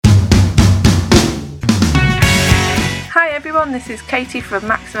everyone, this is Katie from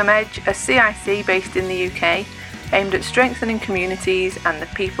Maximum Edge, a CIC based in the UK, aimed at strengthening communities and the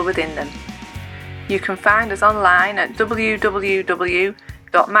people within them. You can find us online at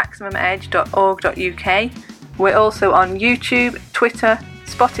www.maximumedge.org.uk. We're also on YouTube, Twitter,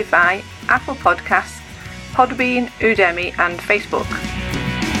 Spotify, Apple Podcasts, Podbean, Udemy and Facebook.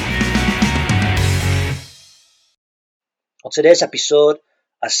 On today's episode,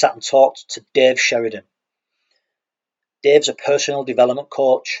 I sat and talked to Dave Sheridan. Dave's a personal development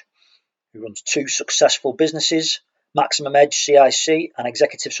coach who runs two successful businesses, Maximum Edge CIC and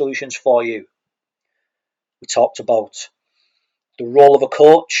Executive Solutions for You. We talked about the role of a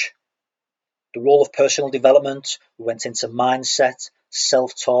coach, the role of personal development. We went into mindset,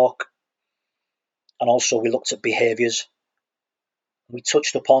 self-talk, and also we looked at behaviours. We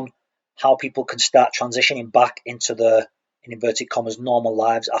touched upon how people can start transitioning back into their, in inverted commas, normal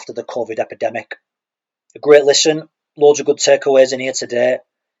lives after the COVID epidemic. A great listen. Loads of good takeaways in here today.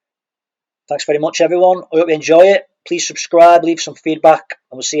 Thanks very much, everyone. I hope you enjoy it. Please subscribe, leave some feedback,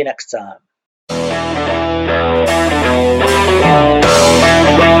 and we'll see you next time.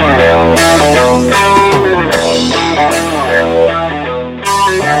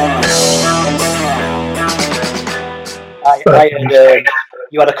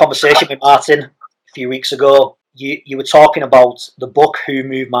 You had a conversation with Martin a few weeks ago. You were talking about the book, Who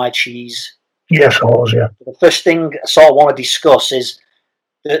Moved My Cheese? Yes, I was, yeah. The first thing I sort of want to discuss is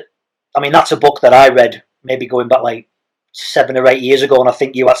that, I mean, that's a book that I read maybe going back like 7 or 8 years ago, and I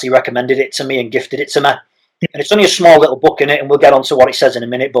think you actually recommended it to me and gifted it to me. And it's only a small little book in it, and we'll get on to what it says in a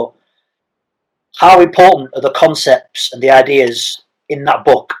minute, but how important are the concepts and the ideas in that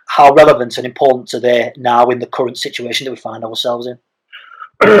book? How relevant and important are they now in the current situation that we find ourselves in?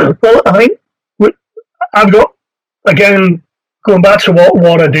 Well, I think I've got, again, going back to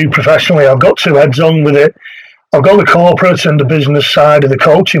what I do professionally, I've got two heads on with it. I've got the corporate and the business side of the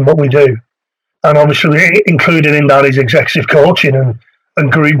coaching, what we do. And obviously included in that is executive coaching and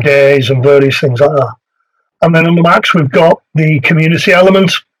group days and various things like that. And then on the Max, we've got the community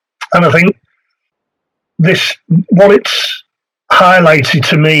element. And I think what it's highlighted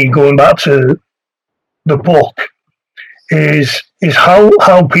to me, going back to the book, is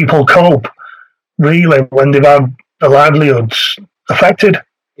how people cope, really, when they've had the livelihoods affected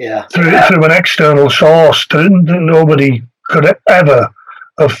through an external source that nobody could ever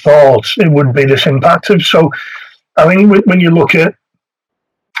have thought it would be this impactful. So I think when you look at,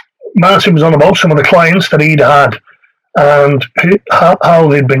 Martin was on about some of the clients that he'd had and how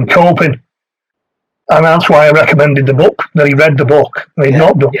they'd been coping. And that's why I recommended the book, that he read the book. And he'd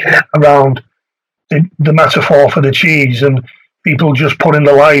not done around the metaphor for the cheese and people just putting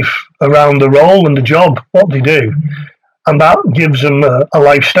the life around the role and the job, what they do. And that gives them a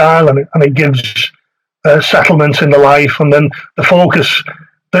lifestyle and it gives settlement in the life. And then the focus,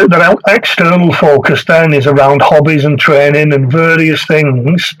 the external focus then is around hobbies and training and various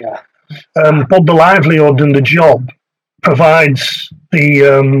things. Yeah. But the livelihood and the job provides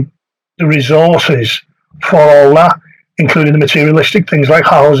the resources for all that, including the materialistic things like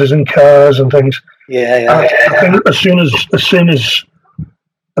houses and cars and things. Yeah. I think as soon as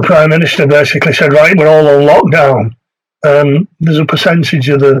the Prime Minister basically said, right, we're all on lockdown, there's a percentage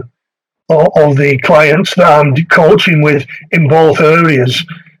of the clients that I'm coaching with in both areas,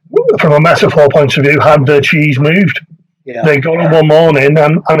 from a metaphor point of view, had their cheese moved. Yeah. They got up one morning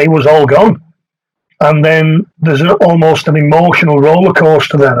and it was all gone. And then there's almost an emotional roller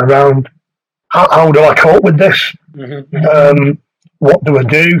coaster then around how do I cope with this? Mm-hmm. What do I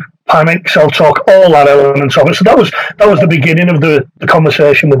do? Panic, self-talk, all that elements of it. So that was the beginning of the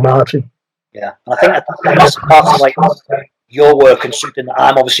conversation with Martin. Yeah, and I think that's part of like your work, and something that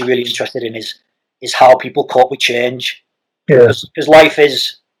I'm obviously really interested in is how people cope with change. Yeah. Because life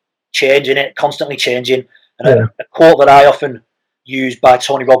is changing, it constantly changing. And a quote that I often use by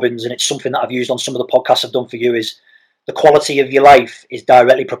Tony Robbins, and it's something that I've used on some of the podcasts I've done for you, is the quality of your life is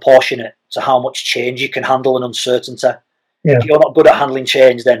directly proportionate to how much change you can handle and uncertainty. Yeah. If you're not good at handling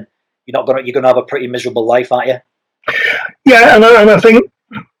change, then you're going to have a pretty miserable life, aren't you? Yeah, and I think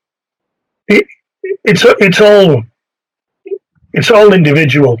it's all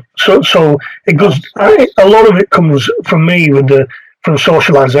individual. So it goes. A lot of it comes from me from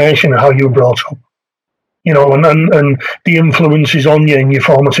socialization and how you were brought up, you know, and the influences on you in your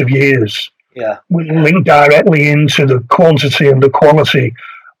formative years. Yeah, will link directly into the quantity and the quality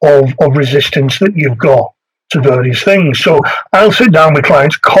of resistance that you've got to various things. So I'll sit down with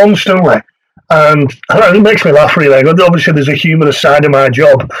clients constantly, and it makes me laugh really. Obviously, there's a humorous side of my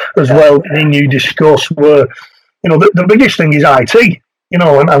job as well. And you discuss where, you know, the biggest thing is IT, you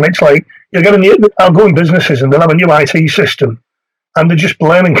know, and it's like you're getting I'll go in businesses and they'll have a new IT system, and they're just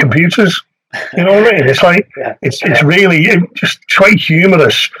blaming computers. You know what I mean? It's like it's really just quite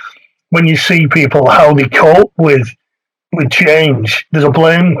humorous when you see people how they cope with change. There's a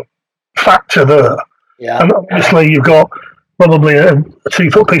blame factor there, and obviously you've got probably a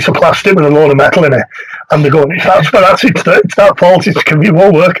 2-foot piece of plastic with a load of metal in it, and they're going, it's that fault. It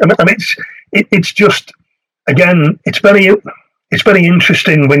won't work, and it's just, again, it's very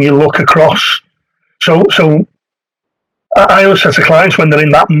interesting when you look across. So I always say to clients when they're in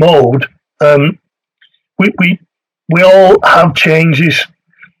that mode, we all have changes.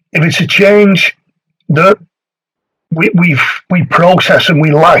 If it's a change that we process and we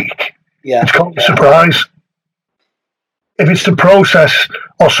like, it's called a surprise. If it's the process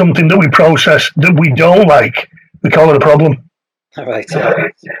or something that we process that we don't like, we call it a problem. Right.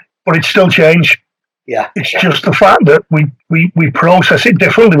 But it's still change. Yeah. It's just the fact that we process it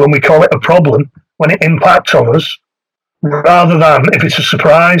differently when we call it a problem, when it impacts on us, rather than if it's a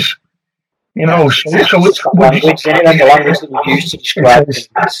surprise. You know, so it's the language that we use to describe things.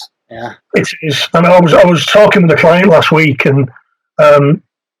 Yeah. It is. And I was talking with a client last week, and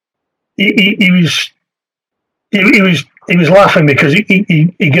he was laughing because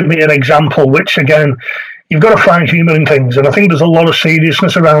he gave me an example, which, again, you've got to find humour in things, and I think there's a lot of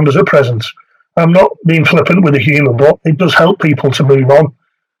seriousness around us at present. I'm not being flippant with the humour, but it does help people to move on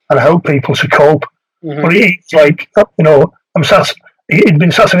and help people to cope. Mm-hmm. But he's like, you know, he'd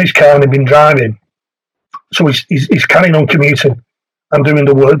been sat in his car and he'd been driving, so he's carrying on commuting and doing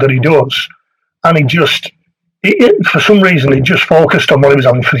the work that he does, and for some reason, he just focused on what he was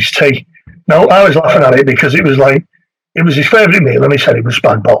having for his tea. Now, I was laughing at it because it was his favourite meal, and he said it was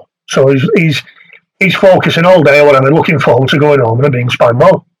spag bol. So he's focusing all day or whatever, looking forward to going home and it being spag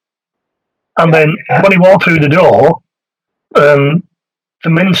bol. And then when he walked through the door, the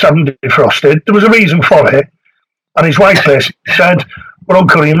mince hadn't defrosted. There was a reason for it, and his wife basically said, "We're on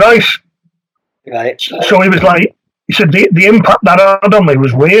curry and rice." Right. So he said the impact that had on me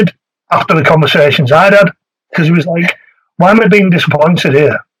was weird after the conversations I'd had, because he was like, "Why am I being disappointed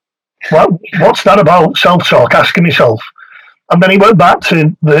here? What's that about?" Self-talk, asking myself. And then he went back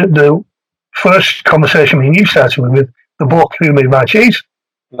to the first conversation me and you started with the book, Who Made My Cheese?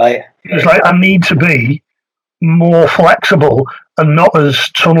 Right. He was like, I need to be more flexible and not as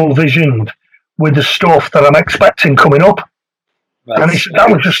tunnel visioned with the stuff that I'm expecting coming up. Right. And he said that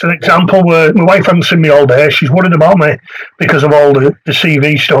was just an example where my wife hasn't seen me all day. She's worried about me because of all the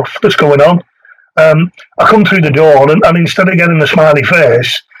CV stuff that's going on. I come through the door and instead of getting the smiley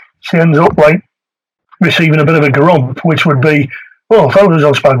face, she ends up like receiving a bit of a grump, which would be, "Oh, I thought it was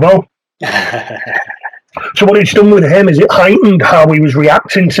on spag bol." So what it's done with him is it heightened how he was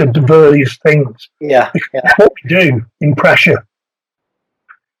reacting to the various things. Yeah. Because what we do in pressure,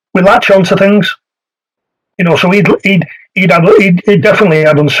 we latch onto things. You know, so he'd definitely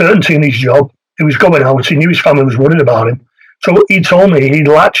had uncertainty in his job. He was going out. He knew his family was worried about him. So he told me he'd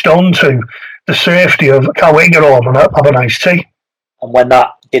latched onto the safety of, can't wait to get home and have a nice tea. And when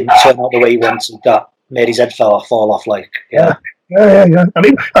that didn't turn out the way he wanted, that made his head fall off. Yeah.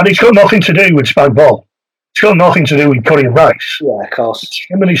 And it's got nothing to do with spag bol. It's got nothing to do with curry and rice. Yeah, of course. It's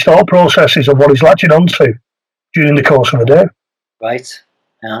him and his thought processes of what he's latching onto during the course of the day. Right.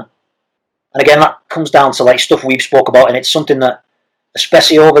 Yeah. And again, that comes down to like stuff we've spoke about, and it's something that,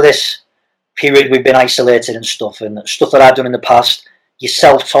 especially over this period we've been isolated and stuff that I've done in the past, your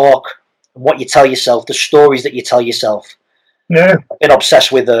self-talk and what you tell yourself, the stories that you tell yourself. Yeah. I've been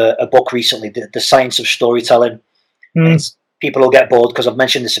obsessed with a book recently, The Science of Storytelling. People will get bored because I've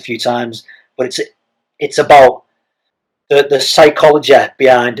mentioned this a few times, but it's about the psychology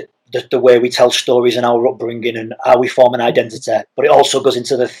behind the way we tell stories and our upbringing and how we form an identity. But it also goes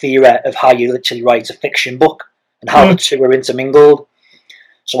into the theory of how you literally write a fiction book and how the two are intermingled.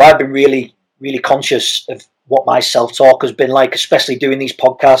 So I've been really, really conscious of what my self-talk has been like, especially doing these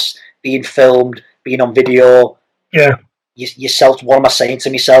podcasts, being filmed, being on video. Yeah. Yourself, what am I saying to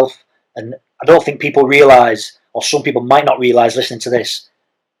myself? And I don't think people realise, or some people might not realise listening to this,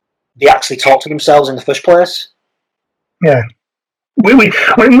 they actually talk to themselves in the first place. Yeah.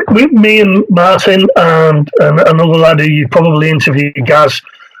 Me and Martin and another lad who you probably interviewed, Gaz,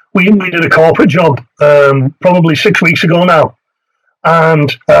 we did a corporate job probably 6 weeks ago now,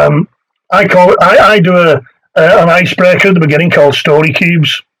 and I do an icebreaker at the beginning called Story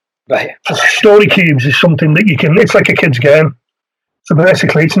Cubes. Right. So Story Cubes is something that it's like a kid's game. So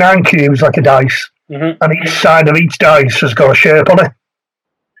basically, it's 9 cubes like a dice, and each side of each dice has got a shape on it.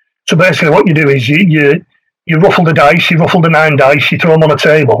 So basically, what you do is you ruffle the dice, you ruffle the 9 dice, you throw them on a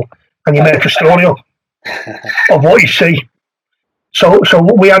table, and you make a story up of what you see. So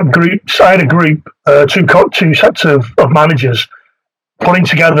we had groups. I had a group, two sets of managers putting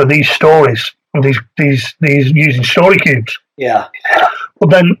together these stories and these using story cubes. Yeah. But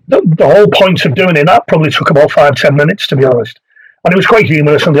then the whole point of doing it, that probably took about 5-10 minutes, to be honest. And it was quite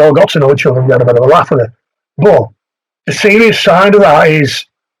humorous, and they all got to know each other and we had a bit of a laugh with it. But the serious side of that is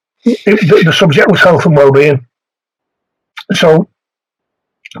the subject was health and well-being. So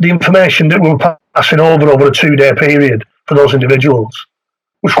the information that we were passing over a 2-day period for those individuals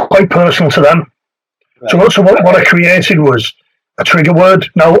was quite personal to them. Right. So what I created was a trigger word.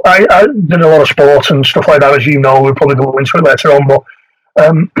 Now, I did a lot of sports and stuff like that, as you know. We'll probably go into it later on. But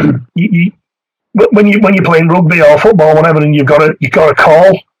when you're playing rugby or football, whatever, and you've got a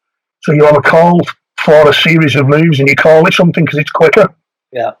call. So you have a call for a series of moves, and you call it something because it's quicker.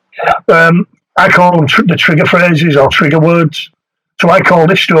 Yeah. I call them the trigger phrases or trigger words. So I call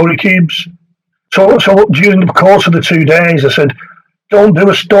this story cubes. So during the course of the 2 days, I said, don't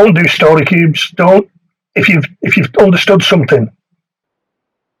do story cubes. If you've understood something,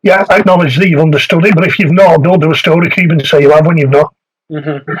 yeah, I acknowledge that you've understood it. But if you've not, don't do a story cube and say you have when you've not.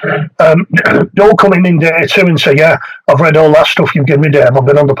 Mm-hmm. Don't come in day 2 and say, yeah, I've read all that stuff you've given me, Dave. I've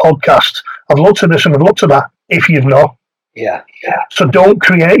been on the podcast. I've looked at this and I've looked at that. If you've not. Yeah. So don't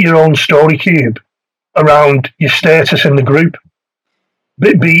create your own story cube around your status in the group.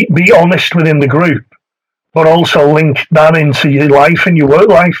 Be honest within the group, but also link that into your life and your work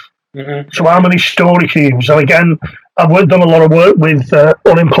life. Mm-hmm. So how many story cubes? And again, I've done a lot of work with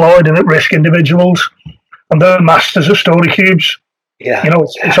unemployed and at-risk individuals, and they're masters of story cubes. Yeah. You know,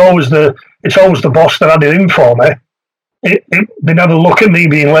 it's always the boss that had it in for me. They never look at me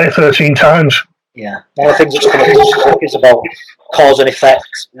being late 13 times. Yeah. One of the things that's come up is about cause and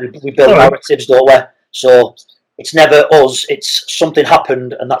effect. We build narratives, don't we? So it's never us, it's something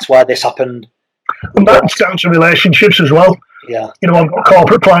happened and that's why this happened. And that's down to relationships as well. Yeah. You know, I've got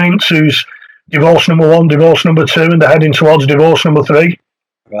corporate clients who's divorce number 1, divorce number 2, and they're heading towards divorce number 3.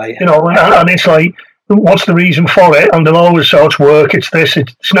 Right. You know, and it's like, what's the reason for it? And they'll always say, it's work, it's this,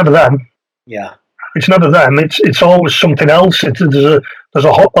 it's never them. Yeah. It's never them. It's always something else. There's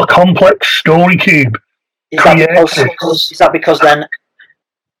a complex story cube. Is that because then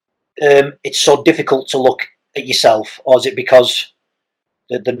it's so difficult to look at yourself, or is it because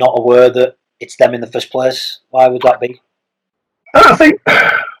they're not aware that it's them in the first place? Why would that be? I think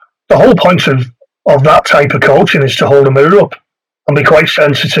the whole point of that type of coaching is to hold a mirror up and be quite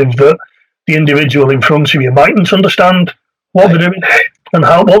sensitive that the individual in front of you mightn't understand what they're doing and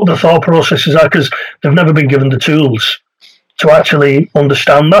what the thought processes are, because they've never been given the tools to actually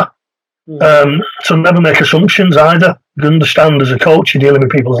understand that. So never make assumptions either. You understand as a coach, you're dealing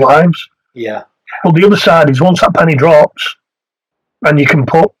with people's lives. Yeah. But the other side is once that penny drops and you can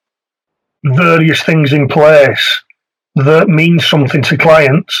put various things in place that mean something to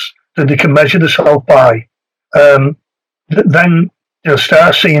clients that they can measure themselves by, then they'll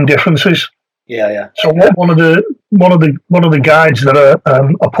start seeing differences. Yeah. So one of the guides that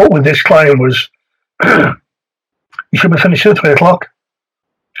I put with this client was, you should be finished at 3:00.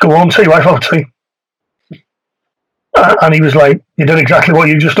 Go on, see your wife off tea. And he was like, you did exactly what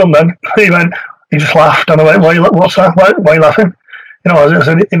you just done then. He just laughed, and I went, what's that? Why are you laughing? You know, I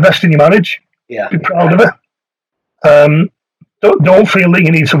said, invest in your marriage. Yeah. Be proud of it. Don't feel that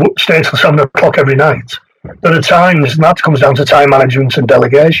you need to stay till 7:00 every night. There are times, and that comes down to time management and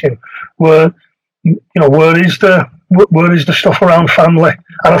delegation, where where is the stuff around family?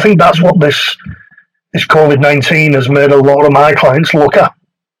 And I think that's what this COVID-19 has made a lot of my clients look at,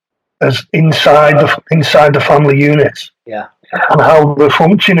 as inside the family unit. Yeah. And how they're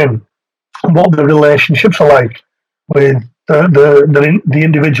functioning, and what the relationships are like with the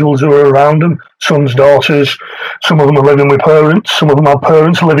individuals who are around them, sons, daughters. Some of them are living with parents. Some of them have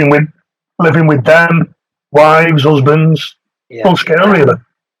parents living with them, wives, husbands. Yeah. Full scale, really.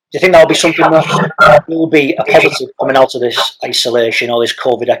 Do you think that'll be something that will be a positive coming out of this isolation or this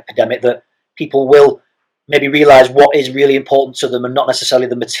COVID epidemic, that people will maybe realise what is really important to them and not necessarily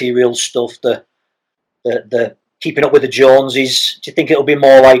the material stuff, the keeping up with the Joneses? Do you think it'll be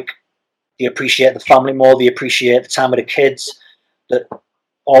more like they appreciate the family more, they appreciate the time with the kids,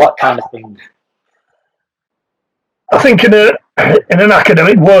 all that kind of thing? I think in an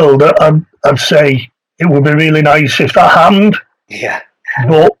academic world, I'd say it would be really nice if that happened. Yeah.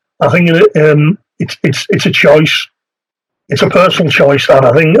 But I think it's a choice. It's a personal choice that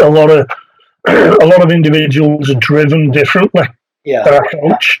I think a lot of individuals are driven differently. Yeah. That I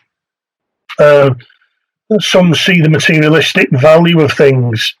coach. Some see the materialistic value of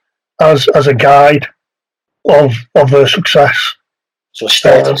things as a guide of their success. So a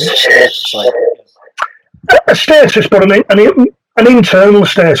status, a status, but an internal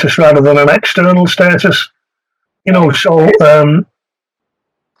status rather than an external status. So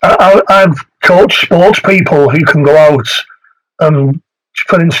I've coached sports people who can go out and,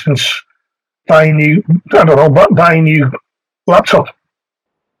 for instance, buy a new laptop.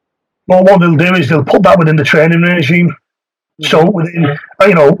 Well, what they'll do is they'll put that within the training regime. So within,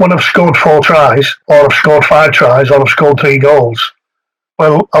 when I've scored 4 tries, or I've scored 5 tries, or I've scored 3 goals,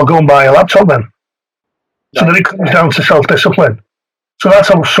 well, I'll go and buy a laptop then. So then it comes down to self-discipline. So that's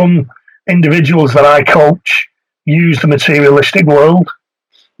how some individuals that I coach use the materialistic world.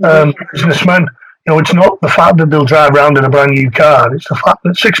 Businessmen, it's not the fact that they'll drive around in a brand new car. It's the fact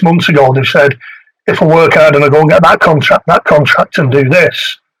that 6 months ago they've said, if I work hard and I go and get that contract and do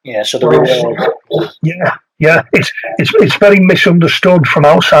this. Yeah, so the reward. Yeah. It's very misunderstood from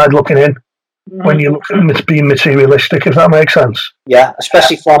outside looking in when you look at it being materialistic, if that makes sense. Yeah,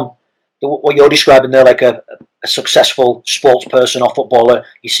 especially from what you're describing there, like a successful sports person or footballer.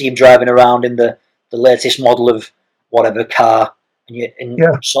 You see him driving around in the latest model of whatever car,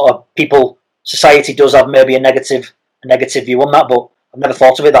 and sort of people, society does have maybe a negative view on that, but I've never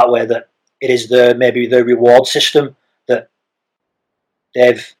thought of it that way, that it is maybe the reward system, that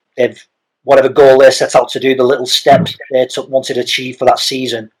they've whatever goal they set out to do, the little steps they wanted to achieve for that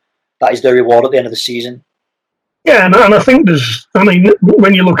season, that is their reward at the end of the season. Yeah, and I think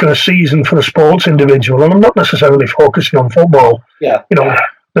when you look at a season for a sports individual, and I'm not necessarily focusing on football, there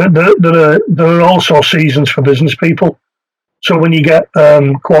are also seasons for business people. So when you get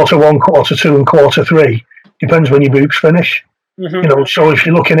quarter 1, quarter 2, and quarter 3, depends when your books finish. So if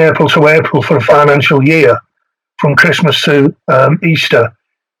you look in April to April for a financial year, from Christmas to Easter,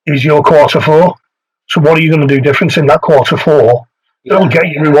 is your quarter 4. So what are you going to do different in that quarter 4? It'll get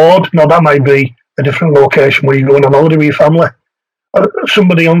you reward. Now, that might be a different location where you're going on holiday with your family.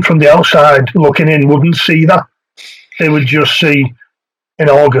 Somebody from the outside looking in wouldn't see that. They would just see in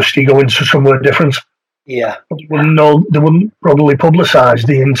August you go into somewhere different. Yeah. But they wouldn't probably publicise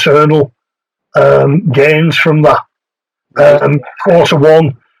the internal gains from that. Quarter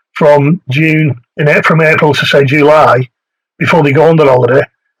 1 from from April to say July, before they go on their holiday,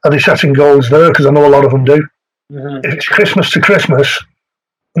 are they setting goals there? Because I know a lot of them do. If it's Christmas to Christmas,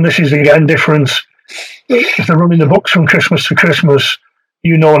 and this is again different, if they're running the books from Christmas to Christmas,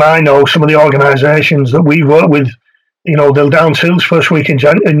 and I know some of the organisations that we work with, they'll down tools first week in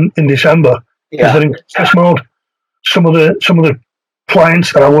December because they're in Christmas mode. Some of the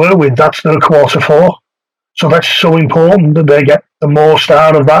clients that I work with, that's their quarter 4. So that's so important that they get the most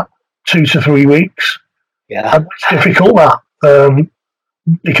out of that 2 to 3 weeks. Yeah, and it's difficult that.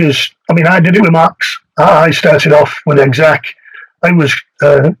 Because, I did it with Max. I started off with Exec. I was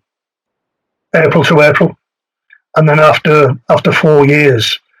April to April. And then after 4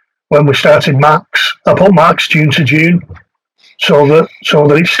 years, when we started Max, I put Max June to June so that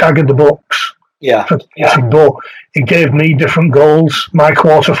it staggered the books. Yeah. But it gave me different goals. My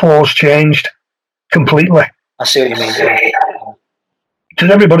quarter 4s changed completely. I see what you mean.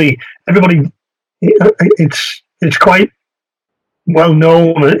 Because everybody, it's quite well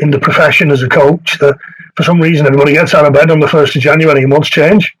known in the profession as a coach that for some reason everybody gets out of bed on the 1st of January and wants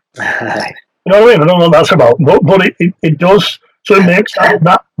change. You know what I mean? I don't know what that's about, but it does. So it makes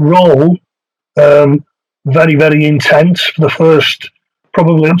that role very, very intense for the first,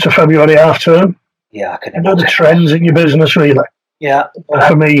 probably up to February half term. Yeah, I can imagine. The trends in your business, really. Yeah.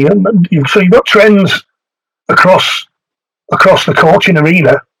 For me, so you've got trends across the coaching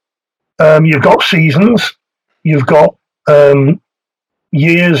arena. You've got seasons. You've got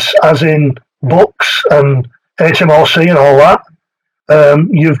years, as in books and HMRC and all that.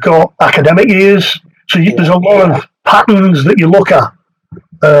 You've got academic years. So there's a lot of patterns that you look at,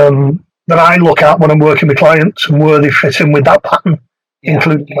 that I look at when I'm working with clients and where they fit in with that pattern,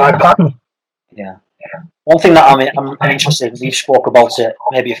 including my pattern. Yeah. One thing that I'm interested in, we spoke about it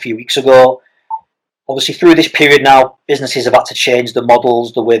maybe a few weeks ago. Obviously, through this period now, businesses have had to change the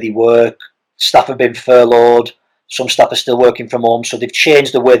models, the way they work. Staff have been furloughed. Some staff are still working from home, so they've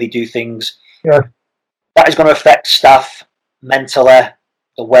changed the way they do things. Yeah. That is going to affect staff mentally,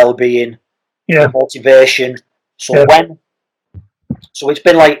 the well-being, the motivation. So so it's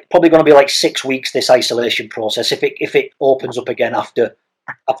been probably going to be 6 weeks, this isolation process, if it opens up again after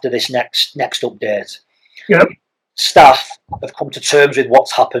this next update. Yeah. Staff have come to terms with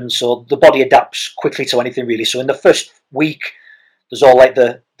what's happened, so the body adapts quickly to anything, really. So in the first week, there's all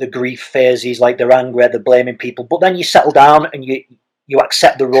the grief phases, they're angry, they're blaming people, but then you settle down and you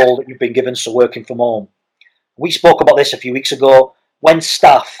accept the role that you've been given, so working from home. We spoke about this a few weeks ago. When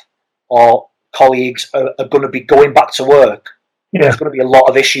staff or colleagues are going to be going back to work, there's going to be a lot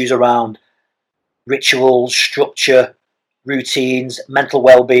of issues around rituals, structure, routines, mental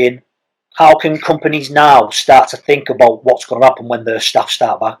well-being. How can companies now start to think about what's going to happen when their staff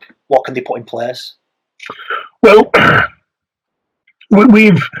start back? What can they put in place? Well,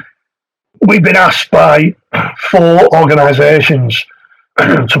 we've been asked by 4 organisations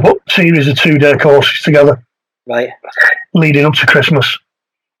to put a series of 2-day courses together, right, leading up to Christmas.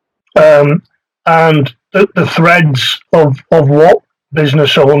 And the threads of what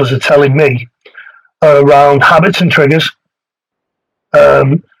business owners are telling me are around habits and triggers.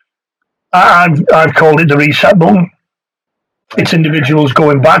 I've called it the reset button. It's individuals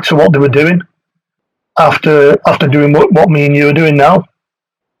going back to what they were doing after doing what me and you are doing now.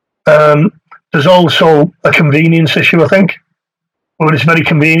 There's also a convenience issue, I think, where it's very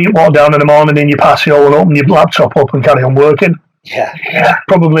convenient, walk down in the morning in your patio and open your laptop up and carry on working. Yeah.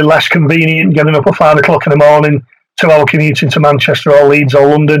 Probably less convenient getting up at 5 o'clock in the morning, 2-hour commute into Manchester or Leeds or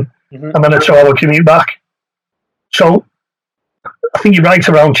London, and then a 2-hour commute back. So I think you're right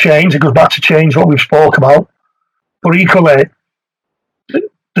around change. It goes back to change, what we've spoke about. But equally,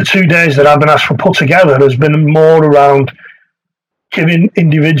 the 2 days that I've been asked to put together has been more around giving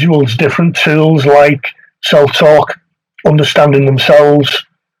individuals different tools like self-talk, understanding themselves,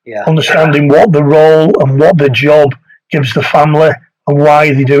 understanding what the role and what the job gives the family and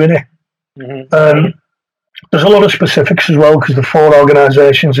why they're doing it. There's a lot of specifics as well because the 4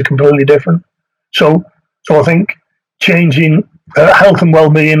 organisations are completely different. So I think changing health and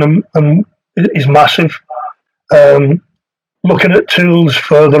well-being is massive. Looking at tools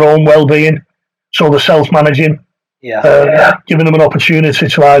for their own well-being, so the self-managing, giving them an opportunity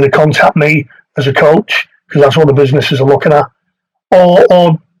to either contact me as a coach, because that's what the businesses are looking at, or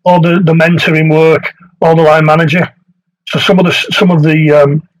the mentoring work, or the line manager. So some of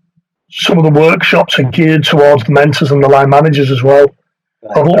the workshops are geared towards the mentors and the line managers as well,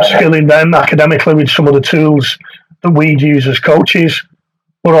 of upskilling them academically with some of the tools that we'd use as coaches,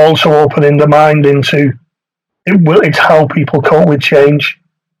 but also opening the mind into it's how people cope with change.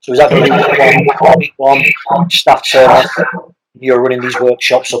 So is that week one staff turn? You're running these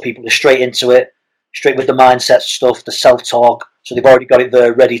workshops so people are straight into it, straight with the mindset stuff, the self-talk. So they've already got it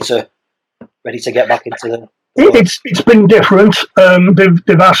there, ready to get back into the. It's been different.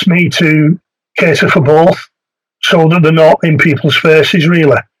 They've asked me to cater for both, so that they're not in people's faces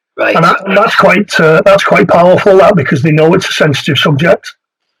really. Right. And that's quite powerful. That because they know it's a sensitive subject.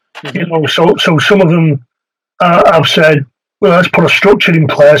 You know, so some of them have said, well, let's put a structure in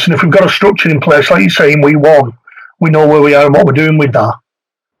place, and if we've got a structure in place, like you're saying, we know where we are and what we're doing with that.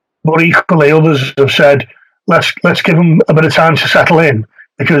 But equally, others have said, let's give them a bit of time to settle in,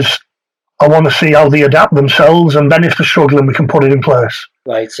 because I want to see how they adapt themselves, and then if they're struggling, we can put it in place.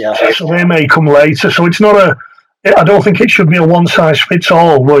 Right, yeah. So they may come later. So it's not I don't think it should be a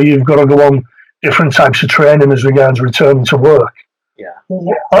one-size-fits-all where you've got to go on different types of training as regards returning to work. Yeah.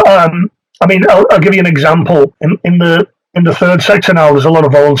 I mean, I'll give you an example. In the third sector now, there's a lot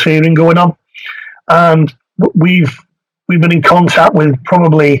of volunteering going on, and we've been in contact with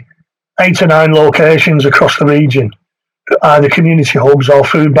probably 8 or 9 locations across the region, either community hubs or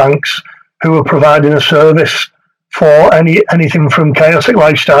food banks, who are providing a service for anything from chaotic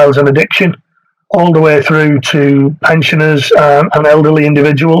lifestyles and addiction, all the way through to pensioners and elderly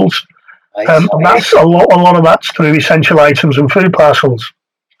individuals. And that's a lot of that's through essential items and food parcels.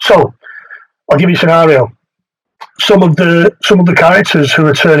 So I'll give you a scenario. Some of the characters who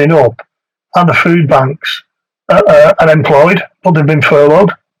are turning up at the food banks are unemployed, but they've been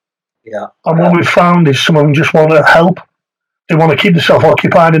furloughed. Yeah. And what we've found is some of them just want to help. They want to keep themselves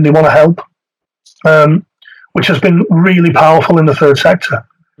occupied and they want to help, which has been really powerful in the third sector.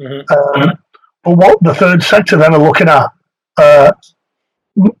 But what the third sector then are looking at,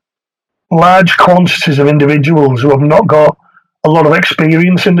 large quantities of individuals who have not got a lot of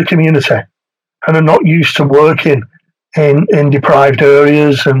experience in the community and are not used to working in deprived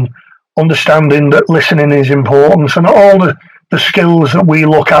areas, and understanding that listening is important, and all the skills that we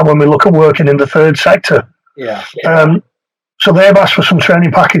look at when we look at working in the third sector. Yeah. So they've asked for some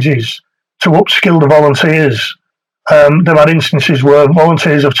training packages to upskill the volunteers. They've had instances where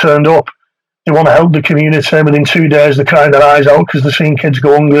volunteers have turned up, they want to help the community, and within 2 days they're crying their eyes out because they're seeing kids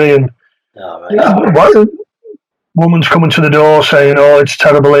go hungry, and woman's coming to the door saying, "Oh, it's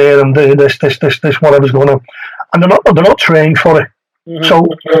terrible here," and this, whatever's going on, and they're not trained for it. So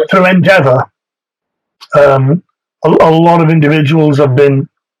through Endeavour, a lot of individuals have been,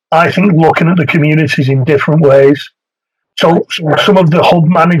 I think, looking at the communities in different ways. So some of the hub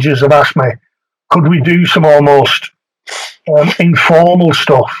managers have asked me, could we do some almost informal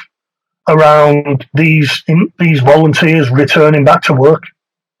stuff around these volunteers returning back to work?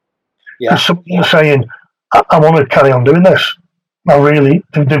 Yeah. Some of them are saying, I want to carry on doing this. I really,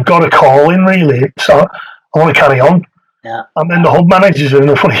 they've got a call in, really. So I want to carry on. Yeah. And then the hub managers are in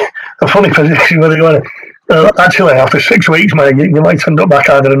a funny position where they're going, actually, after 6 weeks, mate, you might end up back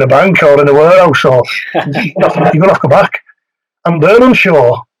either in a bank or in a warehouse, or you're going to have to go back. And they're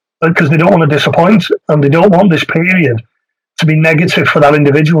unsure because they don't want to disappoint, and they don't want this period to be negative for that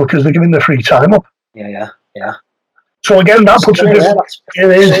individual because they're giving their free time up. Yeah. So again, that puts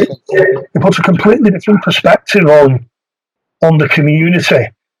it puts a completely different perspective on the community,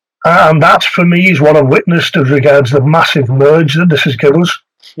 and that for me is what I've witnessed as regards the massive merge that this has given us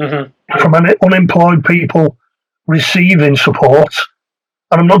from unemployed people receiving support,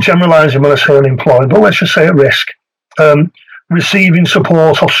 and I'm not generalising when I say unemployed, but let's just say at risk, receiving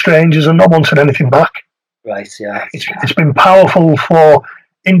support off strangers and not wanting anything back. Right. Yeah. It's been powerful for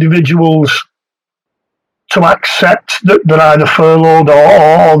individuals to accept that they're either furloughed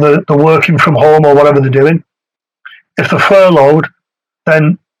or they're working from home or whatever they're doing. If they're furloughed,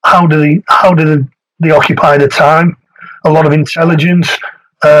 then how do they occupy their time? A lot of intelligence,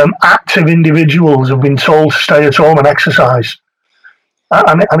 active individuals have been told to stay at home and exercise,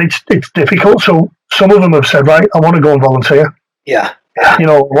 and it's difficult. So some of them have said, right, I want to go and volunteer. Yeah. I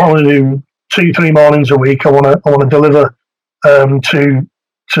want to do 2-3 mornings a week. I want to deliver to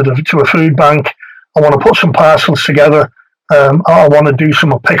a food bank. I want to put some parcels together. I want to do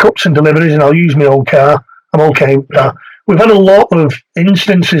some pickups and deliveries, and I'll use my own car. I'm okay with that. We've had a lot of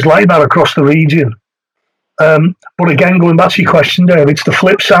instances like that across the region. But again, going back to your question, Dave, it's the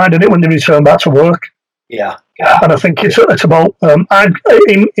flip side of it when they return back to work. Yeah. And I think it's about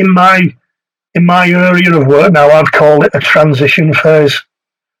in my area of work now, I've called it a transition phase.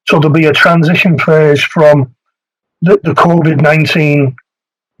 So there'll be a transition phase from the COVID-19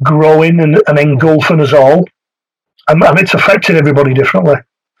 growing and engulfing us all, and it's affected everybody differently.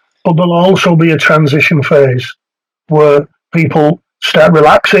 But there'll also be a transition phase where people start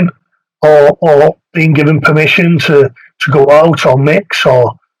relaxing or being given permission to go out or mix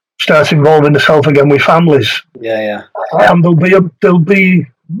or start involving themselves again with families. Yeah. And there'll be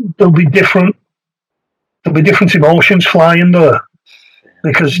different emotions flying there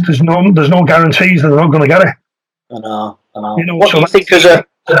because there's no guarantees that they're not going to get it. I know. What do you think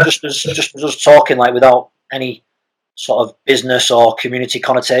just as us talking, like, without any sort of business or community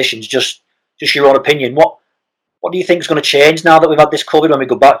connotations, just your own opinion, what do you think is going to change now that we've had this COVID? When we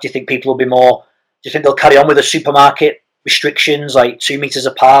go back, do you think people will be more, do you think they'll carry on with the supermarket restrictions, like 2 meters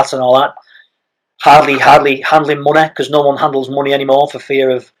apart and all that? Hardly handling money, because no one handles money anymore for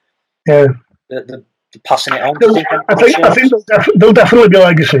fear of the passing it on. I think there'll definitely be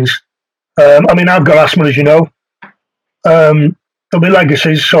legacies. I mean, I've got asthma, as you know. There'll be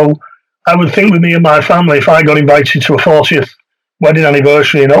legacies, so I would think with me and my family, if I got invited to a 40th wedding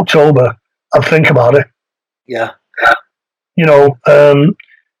anniversary in October, I'd think about it. Yeah.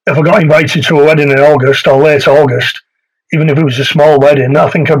 If I got invited to a wedding in August or late August, even if it was a small wedding, I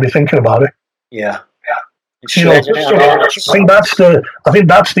think I'd be thinking about it. Yeah. I think that's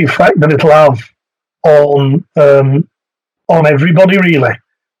the effect that it'll have on everybody, really.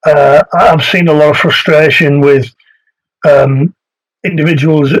 I've seen a lot of frustration with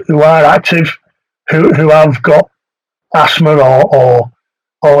individuals who are active, who have got asthma or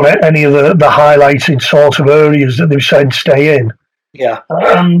any of the highlighted sort of areas that they've said stay in. Yeah.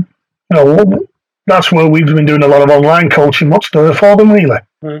 That's where we've been doing a lot of online coaching. What's there for them, really?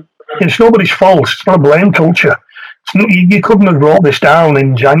 It's nobody's fault. It's not a blame culture. You couldn't have brought this down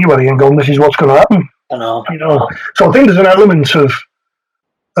in January and gone, this is what's going to happen. I know. So I think there's an element of,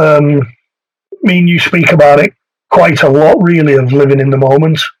 me and you speak about it quite a lot, really, of living in the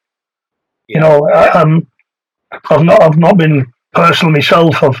moment. Yeah. I've not been personal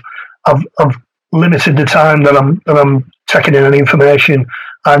myself. I've limited the time that I'm taking in any information,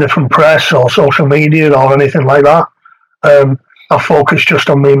 either from press or social media or anything like that. I focus just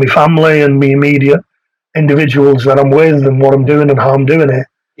on me and my family and my immediate individuals that I'm with and what I'm doing and how I'm doing it.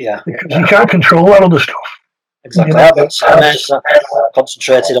 Yeah. Because you can't control that other stuff. Exactly. I've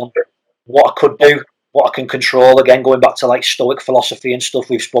concentrated on what I could do, what I can control. Again, going back to like Stoic philosophy and stuff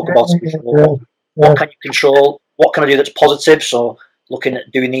we've spoke about before. What can you control? What can I do that's positive? So looking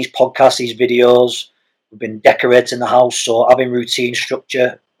at doing these podcasts, these videos. We've been decorating the house, so having routine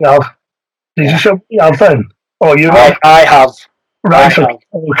structure. Yeah. Did you have then? Oh, you have? I have. Right. I have.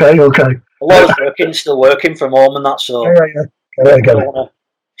 Okay. A lot is working, still working from home and that, so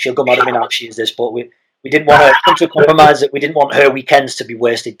she'll go mad at me now if she is this, but we didn't want to come to a compromise that we didn't want her weekends to be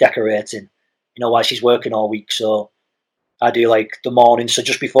wasted decorating, while she's working all week. So I do like the morning. So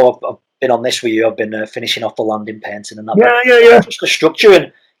just before I've been on this with you, I've been finishing off the landing painting and that. Yeah. Just the structure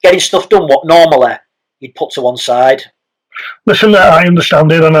and getting stuff done what normally you'd put to one side? Listen, I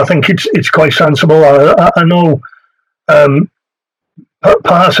understand it, and I think it's quite sensible. I know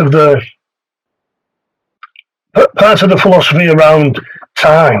part of the philosophy around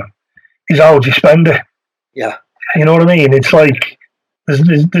time is how do you spend it. Yeah, you know what I mean. It's like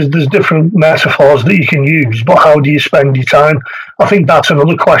there's different metaphors that you can use, but how do you spend your time? I think that's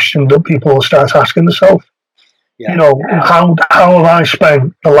another question that people will start asking themselves. Yeah. You know, how have I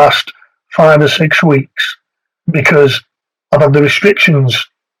spent the last 5 or 6 weeks because I've had the restrictions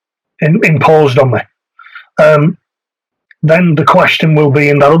imposed on me. Then the question will be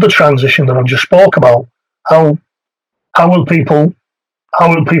in that other transition that I just spoke about: how will people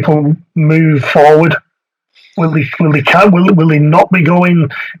move forward? Will they not be going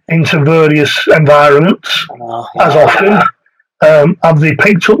into various environments as often? Have they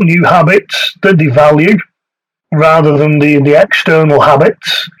picked up new habits that they value rather than the external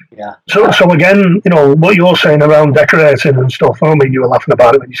habits? Yeah. So again, you know what you're saying around decorating and stuff. I mean, you were laughing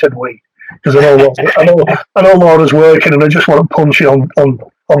about it when you said we, because I know Laura's working, and I just want to punch you on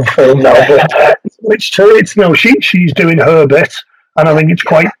film now. But it's true. It's she's doing her bit, and I think it's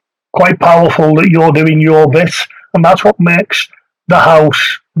quite powerful that you're doing your bit, and that's what makes the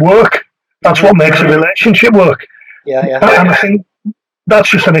house work. That's what makes a relationship work. Yeah. And I think that's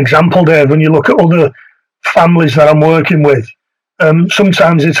just an example, Dave. When you look at other families that I'm working with,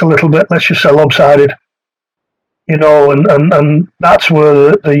 sometimes it's a little bit, let's just say, lopsided, you know, and that's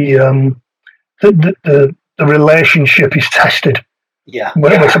where the relationship is tested. Yeah.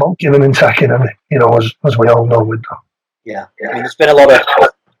 When it's about giving and taking, and you know, as we all know with that. Yeah. I mean, there's been a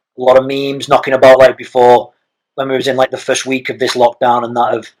lot of memes knocking about, like before when we was in like the first week of this lockdown, and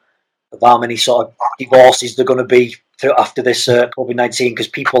that of how many sort of divorces they're going to be after this COVID-19, because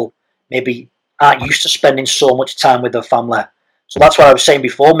people maybe aren't used to spending so much time with their family. So that's what I was saying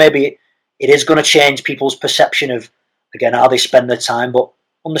before. Maybe it is going to change people's perception of, again, how they spend their time, but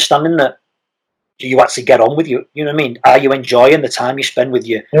understanding that, do you actually get on with you know what I mean? Are you enjoying the time you spend with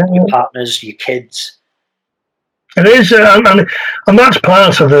your partners, your kids? It is, and that's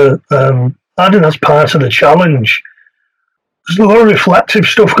part of the. I think that's part of the challenge. There's a lot of reflective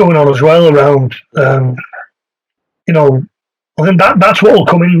stuff going on as well around. You know, I think that's what will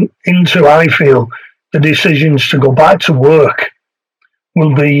come into. I feel the decisions to go back to work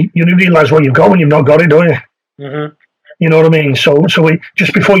will be. You realise what you've got when you've not got it, don't you? Mm-hmm. You know what I mean? So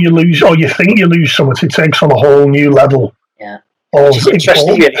just before you lose, or you think you lose something, it takes on a whole new level. Yeah, it's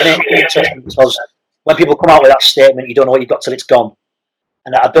interesting, isn't it? Interesting because when people come out with that statement, you don't know what you've got till it's gone.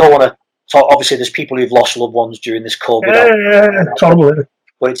 And I don't want to talk. Obviously, there's people who've lost loved ones during this COVID. Yeah, totally.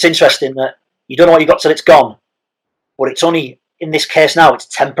 But it's interesting that you don't know what you've got till it's gone. But it's only, in this case now, it's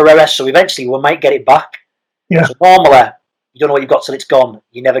temporary. So eventually we might get it back. Yeah. So normally, you don't know what you've got till it's gone.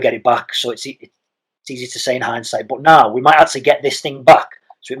 You never get it back. So it's easy to say in hindsight. But now we might actually get this thing back.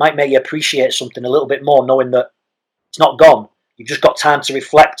 So it might make you appreciate something a little bit more, knowing that it's not gone. You've just got time to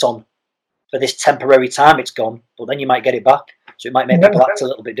reflect on, for this temporary time it's gone, but then you might get it back. So it might make people act a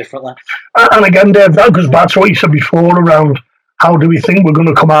little bit differently. And again, Dave, that goes back to what you said before around how do we think we're going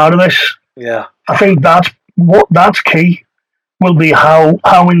to come out of this? Yeah. I think that's key, will be how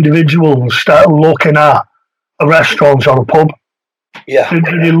individuals start looking at a restaurant or a pub. Yeah. Do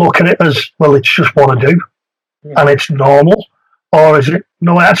they look at it as, well, it's just what I do and it's normal? Or is it,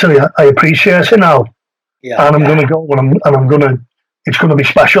 no, actually, I appreciate it now. Yeah. And I'm going to go and I'm going to, it's going to be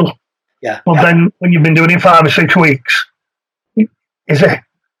special. Yeah. But then when you've been doing it 5 or 6 weeks, is it?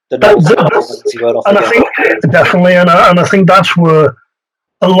 And I think definitely, and I think that's where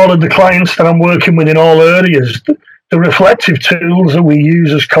a lot of the clients that I'm working with in all areas, the reflective tools that we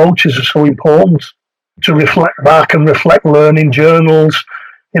use as coaches are so important to reflect back and reflect learning journals,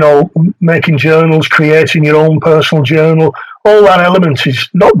 you know, making journals, creating your own personal journal. All that element is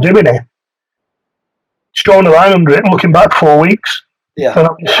not doing it. It's drawing a line under it, looking back 4 weeks. Yeah. And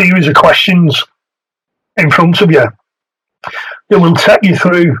having a series of questions in front of you. It will take you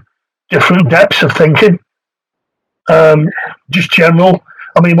through different depths of thinking. Just general.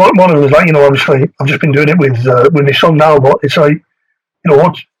 I mean, one of them is like, you know, obviously, I've just been doing it with my son now, but it's like, you know,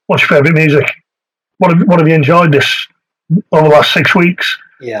 what's your favourite music? What have you enjoyed this over the last 6 weeks?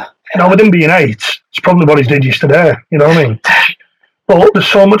 Yeah. You know, with him being 8, it's probably what he's did yesterday, you know what I mean? But there's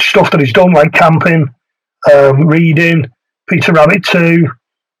so much stuff that he's done, like camping, reading, Peter Rabbit 2,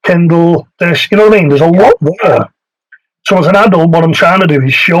 Kindle, this, you know what I mean? There's a lot there. So as an adult, what I'm trying to do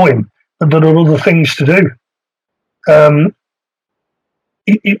is show him that there are other things to do.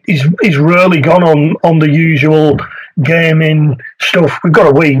 He's really gone on the usual gaming stuff. We've got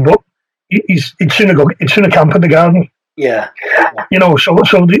a Wii, but he'd sooner camp in the garden. Yeah. You know, so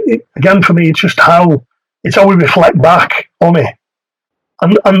again, for me, it's just how It's how we reflect back on it.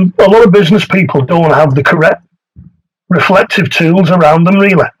 And a lot of business people don't have the correct reflective tools around them,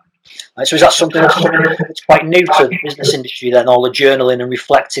 really. So is that something that's quite new to the business industry then, all the journaling and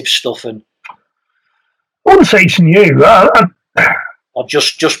reflective stuff? And I wouldn't say it's new. Or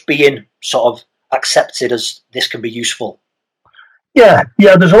just being sort of accepted as this can be useful? Yeah,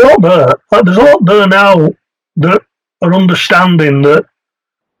 there's a lot there. There's a lot there now that are understanding that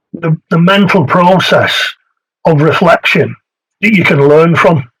the mental process of reflection that you can learn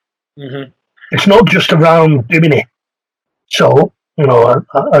from. Mm-hmm. It's not just around doing it. So, I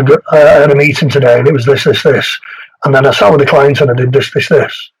had a meeting today and it was this, and then I sat with the client and I did this.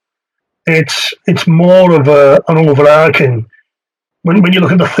 It's more of an overarching. When you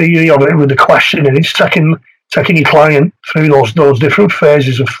look at the theory of it with the questioning, it's taking your client through those different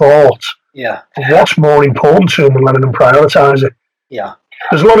phases of thought. Yeah. Of what's more important to them and letting them prioritise it. Yeah.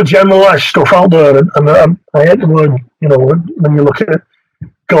 There's a lot of generalised stuff out there, and I hate the word, when you look at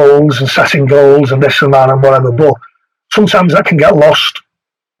goals and setting goals and this and that and whatever, but sometimes that can get lost.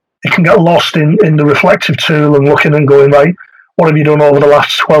 It can get lost in the reflective tool and looking and going, right, what have you done over the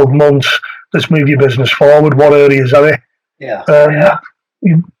last 12 months? Let's move your business forward. What areas are they? Yeah.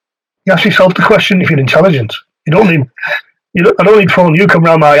 You ask yourself the question if you're intelligent. I don't need phone. You come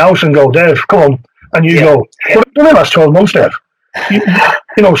round my house and go, Dave, come on. And you go, what have you done in the last 12 months, Dave?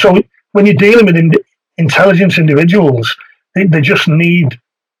 So when you're dealing with intelligent individuals, they just need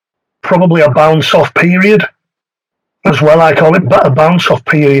probably a bounce-off period as well. I call it a bounce-off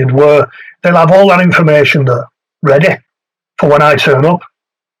period where they'll have all that information there ready for when I turn up.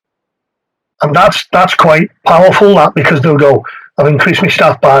 And that's quite powerful, because they'll go, I've increased my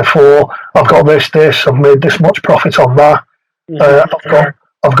staff by 4, I've got this, I've made this much profit on that,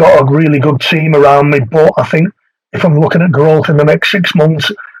 I've got a really good team around me, but I think if I'm looking at growth in the next 6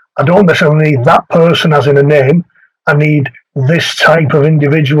 months, I don't necessarily need that person as in a name, I need this type of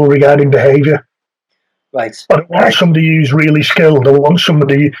individual regarding behaviour. Right. But I want somebody who's really skilled, I want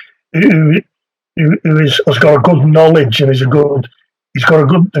somebody who has got a good knowledge and they've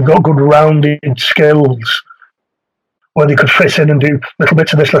got good rounded skills where they could fit in and do little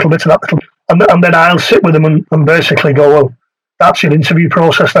bits of this, little bits of that, and then I'll sit with them and basically go, well, that's your interview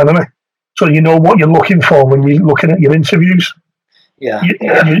process then, isn't it? So you know what you're looking for when you're looking at your interviews. Yeah.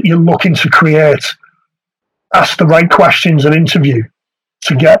 You're looking to ask the right questions at interview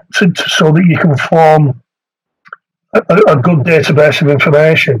to get so that you can form a good database of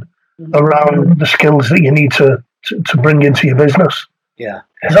information around the skills that you need to bring into your business. Yeah.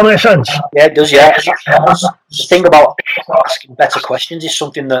 Does that make sense? Yeah, it does, yeah. The thing about asking better questions is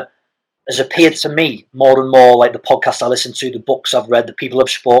something that has appeared to me more and more, like the podcasts I listen to, the books I've read, the people I've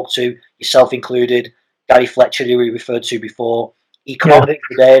spoke to, yourself included, Gary Fletcher, who we referred to before, Economics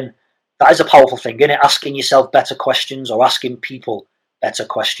today. And that is a powerful thing, isn't it? Asking yourself better questions or asking people better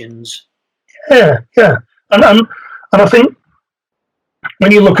questions. Yeah. And I think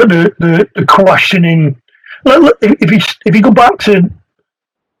when you look at the questioning, if you go back to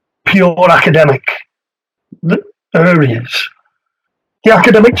pure academic areas, the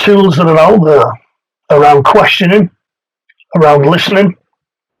academic tools that are out there around questioning, around listening,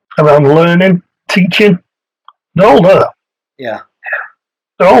 around learning, teaching, they're all there. Yeah.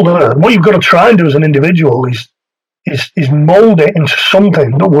 They're all there. What you've got to try and do as an individual is mould it into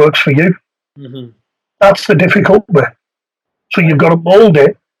something that works for you. Mm-hmm. That's the difficult bit. So you've got to mould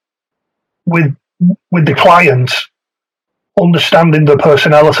it with the client, understanding their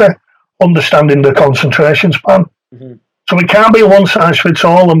personality, understanding their concentration span. Mm-hmm. So it can't be a one size fits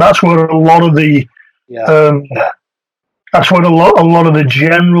all, and that's where a lot of the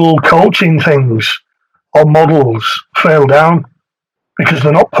general coaching things or models fail down, because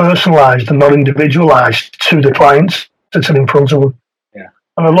they're not personalised and not individualised to the clients sitting in front of them. Yeah.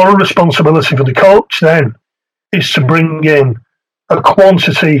 And a lot of responsibility for the coach then is to bring in a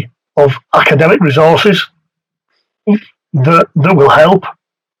quantity of academic resources that will help,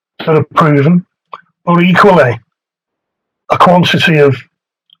 that are proven, but equally a quantity of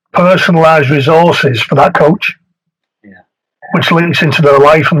personalised resources for that coach, which links into their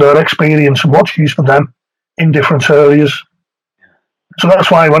life and their experience and what's used for them in different areas. So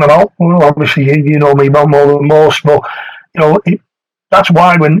that's why when I'm out, obviously you know me more than most, but that's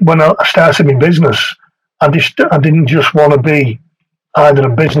why when I started my business, I didn't just want to be either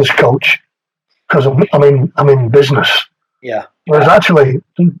a business coach, because I'm in business. Yeah. Whereas actually,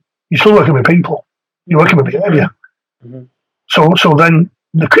 you're still working with people. You're working with behaviour. Mm-hmm. So then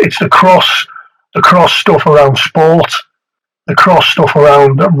it's the cross stuff around sport, the cross stuff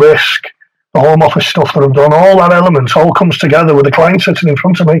around risk, the home office stuff that I've done. All that elements all comes together with the client sitting in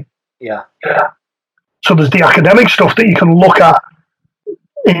front of me. Yeah. So there's the academic stuff that you can look at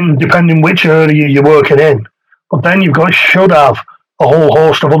in depending which area you're working in. But then should have a whole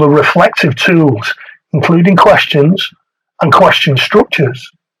host of other reflective tools, including questions and question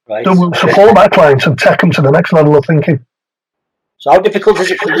structures that will support that client and take them to the next level of thinking. So how difficult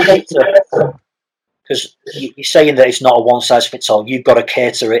is it for you? Because you're saying that it's not a one-size-fits-all. You've got to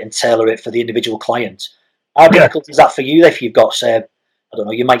cater it and tailor it for the individual client. How difficult is that for you if you've got, say, I don't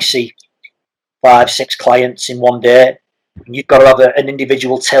know, you might see 5-6 clients in one day, and you've got to have an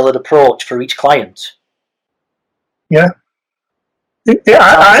individual tailored approach for each client? Yeah. No,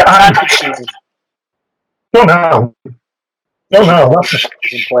 that's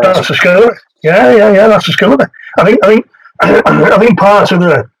the skill of it. Yeah, that's the skill of it. I think part of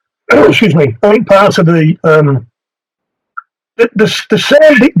the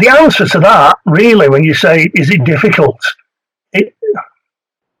the answer to that, really, when you say, is it difficult?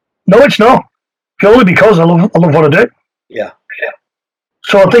 No, it's not. Purely because I love what I do. Yeah.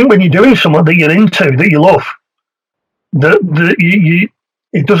 So I think when you're doing something that you're into, that you love,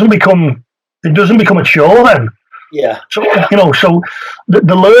 it doesn't become a chore then. Yeah. So so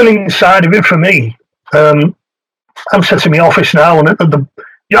the learning side of it for me, I'm sitting in my office now, and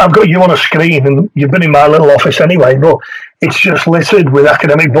I've got you on a screen, and you've been in my little office anyway, but it's just littered with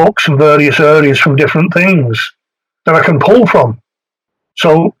academic books and various areas from different things that I can pull from.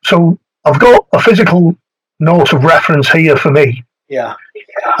 So I've got a physical note of reference here for me. Yeah.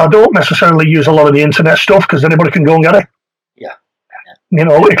 I don't necessarily use a lot of the internet stuff because anybody can go and get it. Yeah.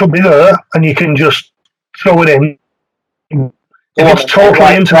 It'll be there, and you can just throw it in. It's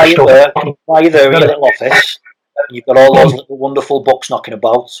totally internet stuff. While you're there in your little office, you've got all those little wonderful books knocking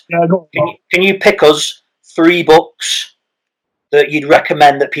about. Yeah, can you pick us 3 books that you'd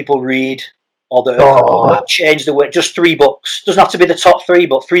recommend that people read, or that change the way? Just 3 books. Doesn't have to be the top 3,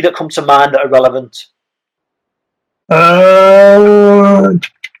 but 3 that come to mind that are relevant.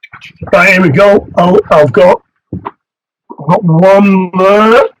 Right, here we go. I've got one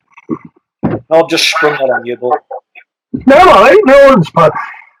there. I've just sprung that on you, but no, it's part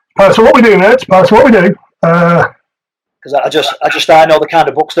of what we do, mate. It's part of what we do. Because I know the kind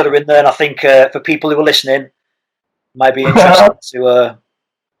of books that are in there, and I think for people who are listening, might be interested to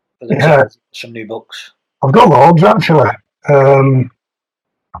some new books. I've got loads actually.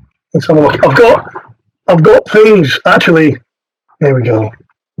 Let's have a look. I've got things actually. Here we go.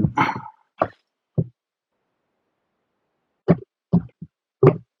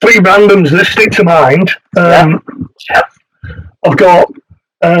 3 randoms that stick to mind. I've got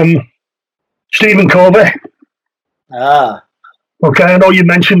Stephen Covey. Okay, I know you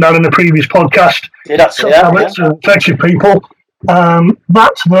mentioned that in the previous podcast. Effective people.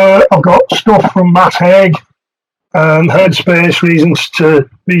 That's there. I've got stuff from Matt Haig, Headspace, reasons to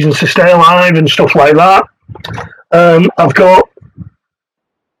stay alive, and stuff like that. I've got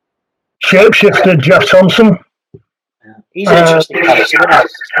Shapeshifter Jeff Thompson. He's interesting.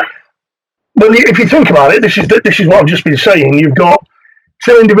 Well, if you think about it, this is what I've just been saying. You've got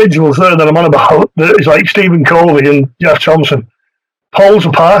 2 individuals there that I'm on about. That is like Stephen Covey and Jeff Thompson. Poles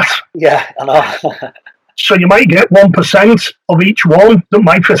apart. Yeah, I know. So you might get 1% of each one that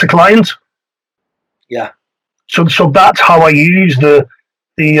might fit a client. Yeah. So that's how I use the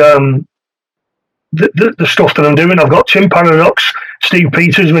stuff that I'm doing. I've got Tim Paradox, Steve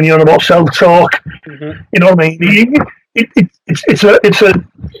Peters when you're on about self-talk. Mm-hmm. You know what I mean? It's a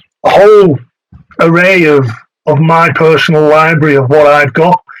whole array of my personal library of what I've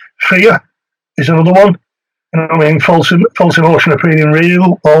got. Fear is another one. You know what I mean? False emotion appearing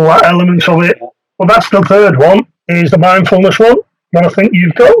real, all that elements of it. Well, that's the third one, is the mindfulness one that I think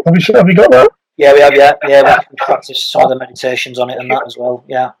you've got. Have you got that? Yeah, we have, yeah. We practice some of the meditations on it and that as well,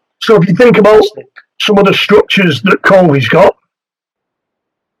 yeah. So if you think about some of the structures that Covey's got,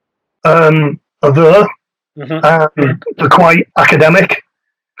 are there, and they're quite academic,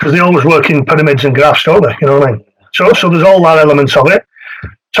 because they always work in pyramids and graphs, don't they? You know what I mean? So there's all that elements of it.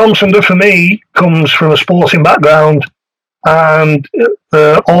 Thompson, for me, comes from a sporting background, and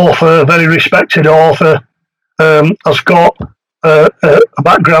author, very respected author, has got a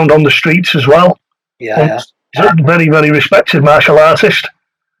background on the streets as well. Yeah. He's a very, very respected martial artist,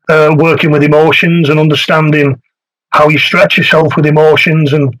 working with emotions and understanding how you stretch yourself with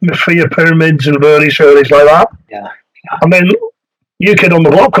emotions and fear pyramids and various areas like that. Yeah. And then you kid on the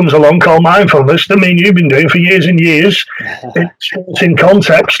block comes along called mindfulness that you've been doing for years and years. It's in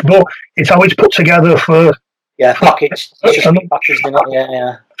context, but it's how it's put together for... Yeah, packaged.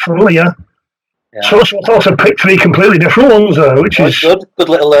 Yeah. Fully, yeah. So I thought I'd pick 3 completely different ones there, which is... Good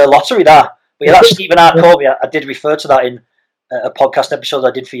little lottery there. But yeah, that's Stephen R. Covey. I did refer to that in a podcast episode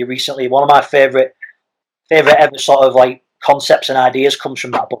I did for you recently. One of my favourite favourite ever sort of like concepts and ideas comes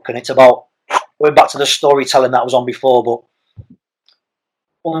from that book, and it's about going back to the storytelling that was on before, but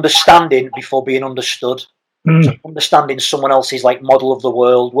understanding before being understood. So understanding someone else's like model of the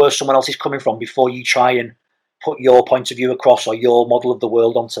world, where someone else is coming from, before you try and put your point of view across or your model of the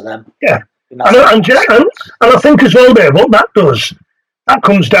world onto them. Yeah, and I think as well, Dave, what that does, that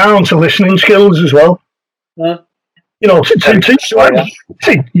comes down to listening skills as well. Yeah. You know,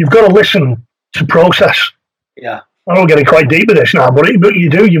 you've got to listen to process. Yeah. I don't get quite deep with this now, but you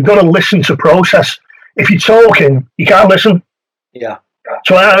do. You've got to listen to process. If you're talking, you can't listen. Yeah.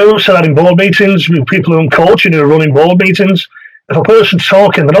 So I always say that in board meetings with people who I'm coaching who are running board meetings. If a person's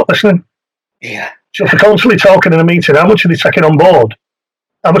talking, they're not listening. Yeah. So if they're constantly talking in a meeting, how much are they taking on board?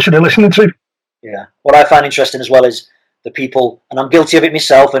 How much are they listening to? Yeah. What I find interesting as well is the people, and I'm guilty of it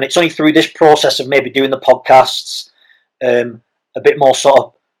myself, and it's only through this process of maybe doing the podcasts, a bit more sort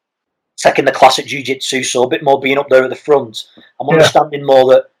of taking the class at jiu-jitsu, so a bit more being up there at the front. I'm understanding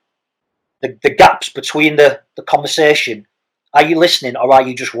more that the gaps between the conversation, are you listening or are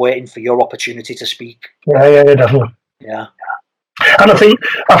you just waiting for your opportunity to speak? Yeah, definitely. Yeah. And I think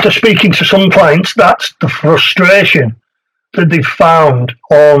after speaking to some clients, that's the frustration that they've found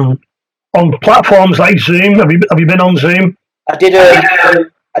on platforms like Zoom. Have you been on Zoom? I did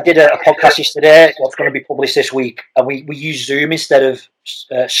a podcast yesterday, what's going to be published this week, and we use Zoom instead of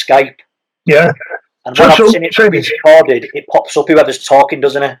Skype. Yeah. And when I've seen it recorded, it pops up whoever's talking,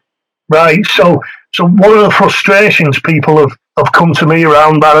 doesn't it? Right. So one of the frustrations people have come to me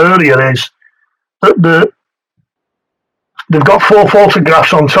around that earlier is that they've got 4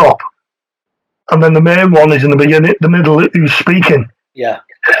 photographs on top, and then the main one is in the middle who's speaking. Yeah.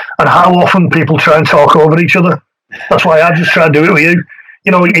 And how often people try and talk over each other. That's why I just try to do it with you.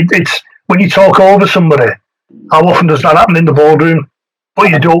 You know, it's when you talk over somebody, how often does that happen in the boardroom? But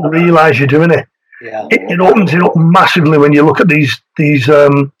you don't realise you're doing it. Yeah. It opens it up massively when you look at these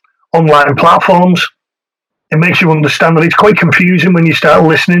online platforms. It makes you understand that it's quite confusing when you start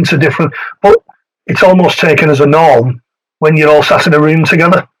listening to different, but it's almost taken as a norm when you're all sat in a room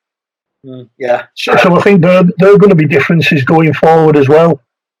together. Yeah. So I think there are going to be differences going forward as well.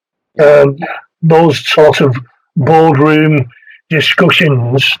 Those sort of boardroom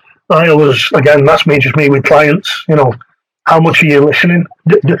discussions, that's just me with clients, you know, how much are you listening?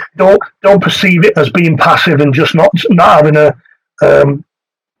 Don't perceive it as being passive and just not having an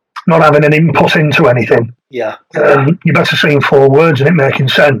input into anything. Yeah. You're better saying 4 words and it making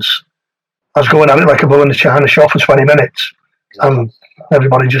sense as going at it like a bull in a china shop for 20 minutes. And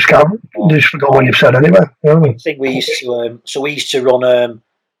everybody just forgot what you've said anyway. You know what I mean? I think we used to run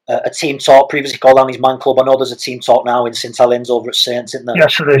a team talk previously called Annie's Man Club. I know there's a team talk now in St Helens over at Saints, isn't there?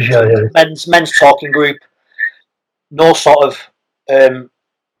 Yes, it is. Yeah. Men's talking group. No sort of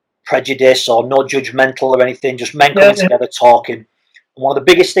prejudice or no judgmental or anything. Just men coming together talking. And one of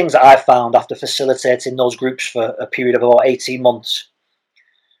the biggest things that I found after facilitating those groups for a period of about 18 months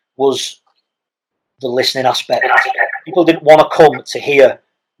was the listening aspect. People didn't want to come to hear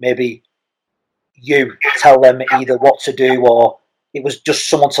maybe you tell them either what to do, or it was just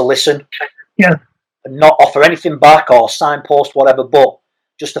someone to listen. Yeah. And not offer anything back or signpost whatever, but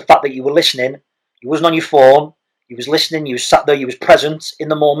just the fact that you were listening. You wasn't on your phone. You was listening. You was sat there. You was present in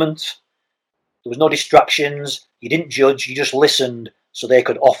the moment. There was no distractions. You didn't judge. You just listened so they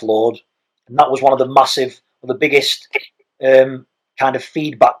could offload. And that was one of the biggest kind of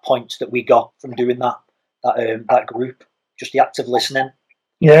feedback points that we got from doing that group. Just the act of listening.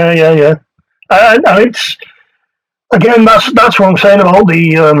 Yeah. And it's again, that's what I'm saying about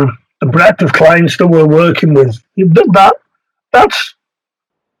the breadth of clients that we're working with. That's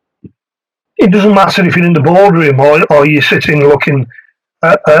it doesn't matter if you're in the boardroom or you're sitting looking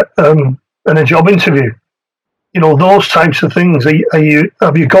at in a job interview. You know, those types of things.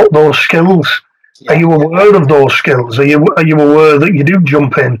 Have you got those skills? Yeah. Are you aware of those skills? Are you aware that you do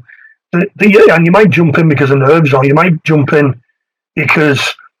jump in? And you might jump in because of nerves, or you might jump in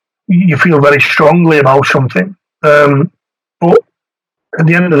because you feel very strongly about something. But at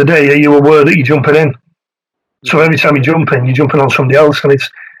the end of the day, are you aware that you're jumping in? So every time you're jumping on somebody else, and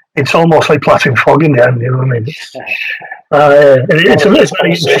it's almost like plaiting fog in the end. You know what I mean? It's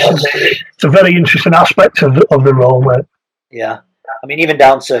a very interesting aspect of the role, mate. Yeah, I mean, even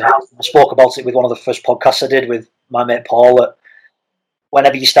down to I spoke about it with one of the first podcasts I did with my mate Paul. That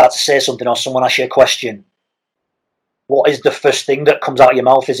whenever you start to say something or someone asks you a question, what is the first thing that comes out of your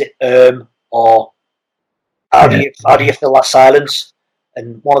mouth? Is it or how do you fill that silence?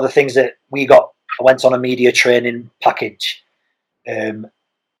 And one of the things that I went on a media training package, and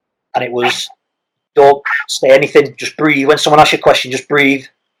it was, don't say anything, just breathe. When someone asks you a question, just breathe.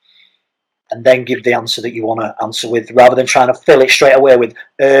 and then give the answer that you want to answer with, rather than trying to fill it straight away with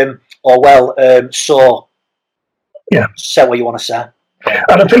so. Yeah. Say what you want to say.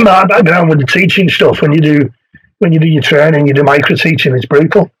 And I think that background with the teaching stuff, when you do your training, you do micro teaching, it's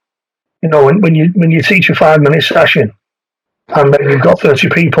brutal. You know, when you teach a 5-minute session, and then you've got 30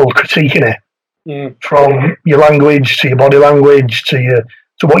 people critiquing it, from your language to your body language to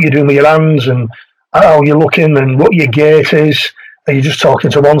what you're doing with your hands and how you're looking and what your gait is. Are you just talking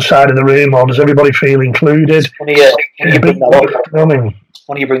to one side of the room, or does everybody feel included? When you bring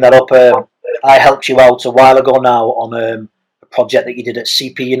that up, I helped you out a while ago now on a project that you did at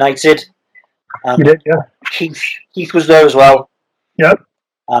CP United. And you did, yeah. Keith was there as well. Yeah.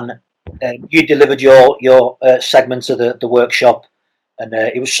 And you delivered your segment of the workshop, and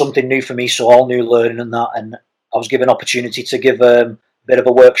it was something new for me, so all new learning and that. And I was given opportunity to give a bit of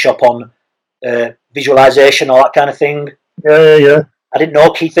a workshop on visualization, all that kind of thing. Yeah. I didn't know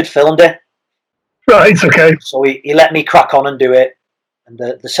Keith had filmed it. Right, okay. So he let me crack on and do it, and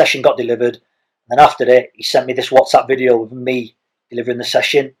the session got delivered. And then after it, he sent me this WhatsApp video of me delivering the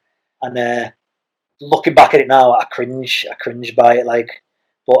session. And looking back at it now, I cringe by it.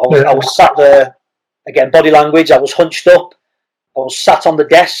 But I was sat there, again, body language, I was hunched up. I was sat on the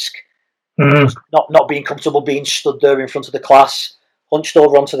desk, not being comfortable being stood there in front of the class, hunched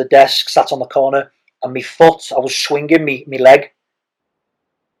over onto the desk, sat on the corner, and my foot, I was swinging my leg.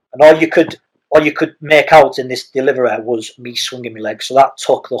 And all you could make out in this delivery was me swinging my leg. So that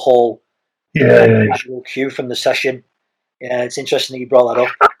took the whole visual cue from the session. Yeah, it's interesting that you brought that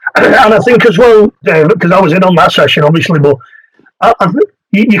up. And I think as well, because I was in on that session, obviously, but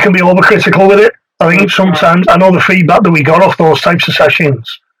you can be overcritical with it. I think sometimes, I know the feedback that we got off those types of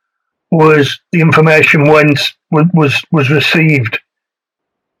sessions was the information was received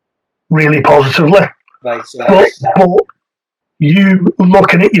really positively. Right. Yeah. But you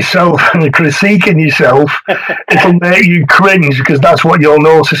looking at yourself and critiquing yourself, it'll make you cringe because that's what you're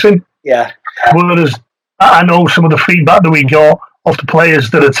noticing. Yeah. Whereas I know some of the feedback that we got off the players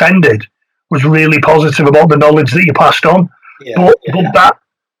that attended was really positive about the knowledge that you passed on. Yeah. But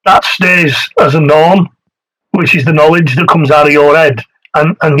that stays as a norm, which is the knowledge that comes out of your head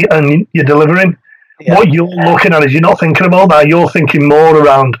and you're delivering. Yeah. What you're looking at is you're not thinking about that. You're thinking more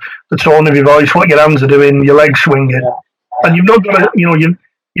around the tone of your voice, what your hands are doing, your legs swinging, and you've not got to, you've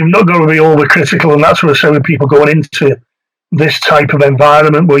not got to be overcritical. And that's what I say with people going into this type of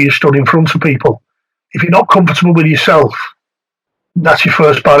environment where you're stood in front of people. If you're not comfortable with yourself, that's your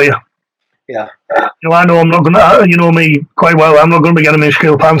first barrier. Yeah. I know I'm not going to, you know me quite well, I'm not going to be getting in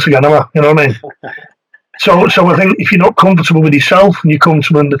school pants again, am I? You know what I mean? So I think if you're not comfortable with yourself and you're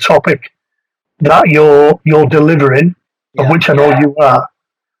comfortable in the topic that you're delivering, of which I know you are,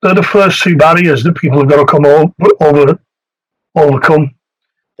 they're the first two barriers that people have got to come overcome.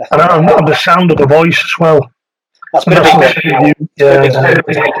 And the sound of the voice as well. That's been a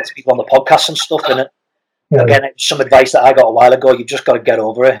big thing to people on the podcast and stuff, isn't it? Yeah. Again, it's some advice that I got a while ago. You've just got to get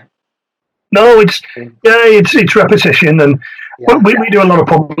over it. No, it's repetition, and we do a lot of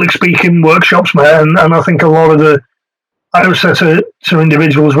public speaking workshops, man. And I think a lot of I always say to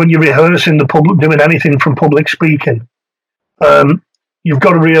individuals, when you're rehearsing the public, doing anything from public speaking, you've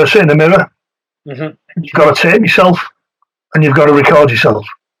got to rehearse it in the mirror. Mm-hmm. You've got to tape yourself, and you've got to record yourself.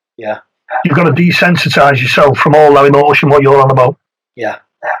 Yeah. You've got to desensitize yourself from all that emotion, what you're on about. Yeah.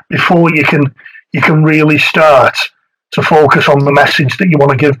 Before you can really start to focus on the message that you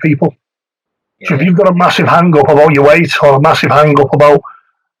want to give people. Yeah. So if you've got a massive hang-up about your weight, or a massive hang-up about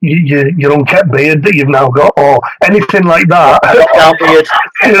your unkept beard that you've now got, or anything like that.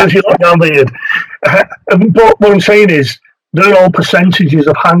 Lockdown beard. But what I'm saying is, they're all percentages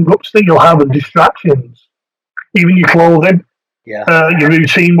of hang-ups that you'll have and distractions. Even your clothing, your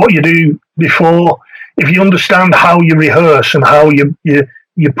routine, what you do before. If you understand how you rehearse and how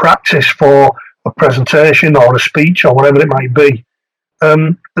you practice for a presentation or a speech or whatever it might be,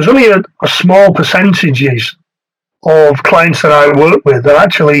 there's only a small percentages of clients that I work with that are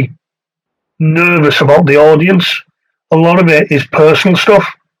actually nervous about the audience. A lot of it is personal stuff.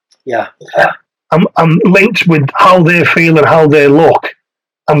 Yeah. I'm linked with how they feel and how they look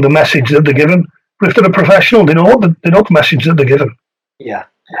and the message that they're given. But if they're a professional, they know the message that they're given. Yeah,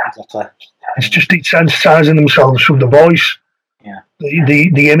 exactly. It's just desensitizing themselves from the voice,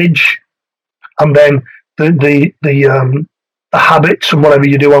 the image, and then the habits and whatever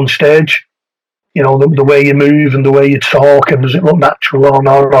you do on stage. You know, the way you move and the way you talk, and does it look natural or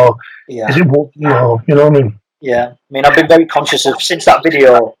not, or is it what you know what I mean? Yeah, I mean, I've been very conscious of since that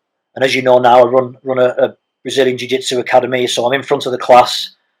video, and as you know now, I run a Brazilian Jiu-Jitsu academy, so I'm in front of the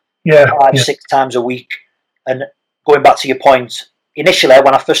class 5-6 times a week. And going back to your point, initially,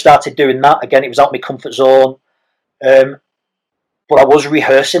 when I first started doing that, again, it was out of my comfort zone. But I was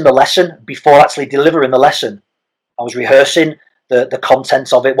rehearsing the lesson before actually delivering the lesson. I was rehearsing the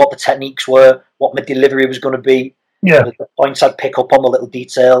contents of it, what the techniques were, what my delivery was going to be, the points I'd pick up on, the little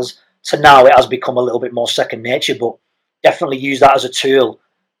details. So now it has become a little bit more second nature, but definitely use that as a tool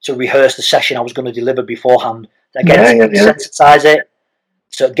to rehearse the session I was going to deliver beforehand. Again, to sensitise it,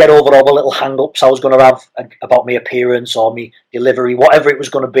 to get over all the little hang-ups I was going to have about my appearance or my delivery, whatever it was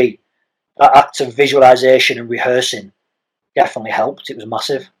going to be. That act of visualisation and rehearsing definitely helped. It was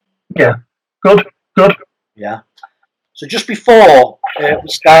massive. Yeah, good. Yeah. So just before we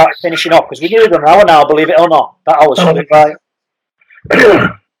start finishing off, because we nearly done an hour now, believe it or not, that hour's flew by.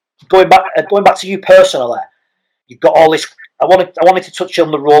 Going back to you personally, you've got all this. I wanted to touch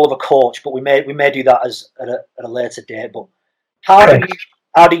on the role of a coach, but we may do that at a later date. But how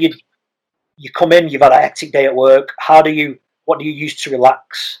do you come in? You've had a hectic day at work. What do you use to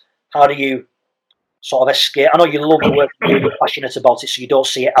relax? How do you sort of escape? I know you love the work, you're passionate about it, so you don't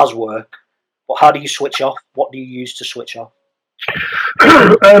see it as work. But how do you switch off? What do you use to switch off?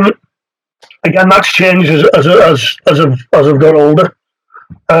 Again, that's changed as I've got older.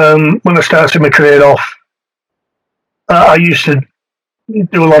 When I started my career off, I used to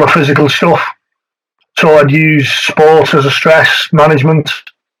do a lot of physical stuff. So I'd use sport as a stress management.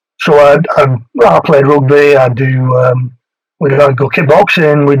 So I played rugby. I'd go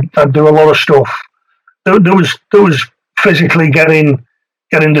kickboxing. I'd do a lot of stuff. There was physically getting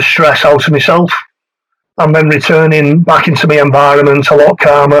the stress out of myself, and then returning back into my environment a lot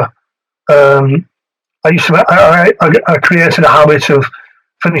calmer. I created a habit of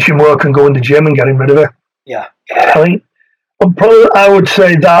finishing work and going to the gym and getting rid of it. Yeah. I would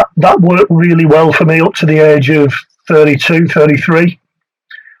say that worked really well for me up to the age of 32, 33.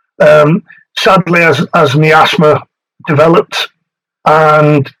 Sadly, as my asthma developed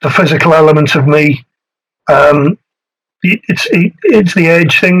and the physical element of me, it's the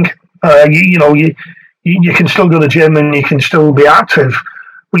age thing. You can still go to the gym and you can still be active,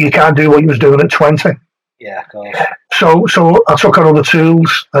 but you can't do what you was doing at 20. Yeah, of course. So I took on other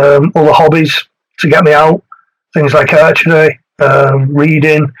tools, other hobbies to get me out. Things like archery,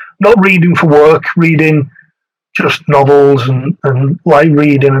 reading, not reading for work, reading just novels and light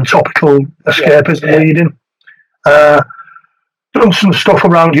reading and topical escapism reading. Done some stuff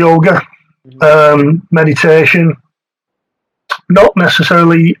around yoga, meditation. Not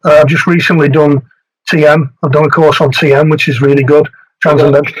necessarily, I've just recently done TM. I've done a course on TM, which is really good.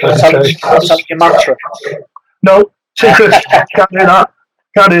 Transcendental meditation. That's your mantra. No, secret. Can't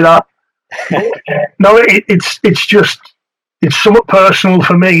do that. No, it's just somewhat personal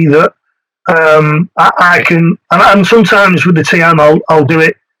for me that I can, and sometimes with the TM I'll do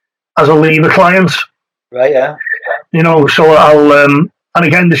it as a leaver client. Right. Yeah. So I'll and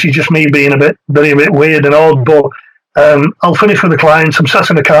again, this is just me being a bit weird and odd, but I'll finish with the clients. I'm sat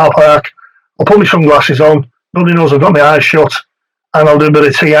in the car park. I'll put my sunglasses on. Nobody knows I've got my eyes shut, and I'll do a bit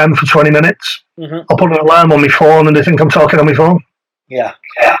of TM for 20 minutes. Mm-hmm. I'll put an alarm on my phone, and they think I'm talking on my phone. Yeah.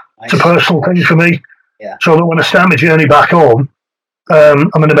 It's a personal thing for me. Yeah. So that when I start my journey back home,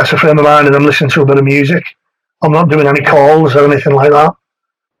 I'm in a better frame of mind and I'm listening to a bit of music. I'm not doing any calls or anything like that.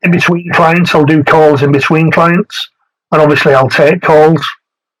 In between clients, I'll do calls in between clients. And obviously I'll take calls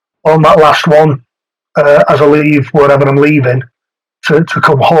on that last one as I leave wherever I'm leaving to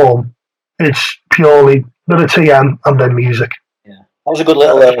come home. It's purely a bit of TM and then music. Yeah. That was a good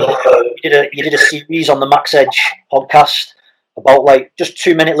little... you did a series on the Max Edge podcast about just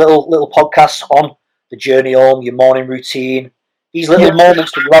 2-minute little podcasts on the journey home, your morning routine, these little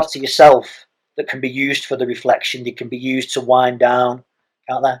moments that you have to yourself that can be used for the reflection, they can be used to wind down,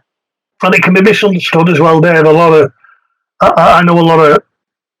 can't they? And it can be misunderstood as well, Dave. I know a lot of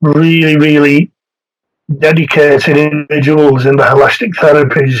really, really dedicated individuals in the holistic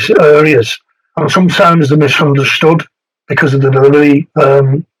therapies areas, and sometimes they're misunderstood because of the delivery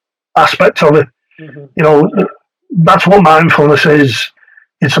aspect of it. Mm-hmm. That's what mindfulness is.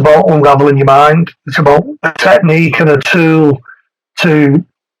 It's about unraveling your mind. It's about a technique and a tool to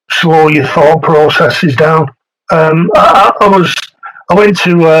slow your thought processes down. I went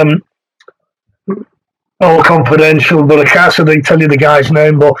to all confidential, but I can't tell you the guy's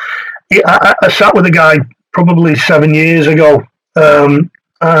name. But I sat with a guy probably 7 years ago,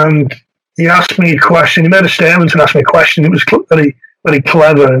 and he asked me a question. He made a statement and asked me a question. It was very, very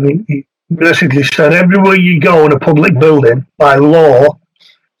clever, and he basically said, everywhere you go in a public building, by law,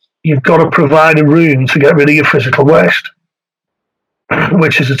 you've got to provide a room to get rid of your physical waste,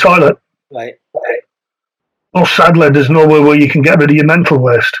 which is a toilet. Right. Well, sadly, there's nowhere where you can get rid of your mental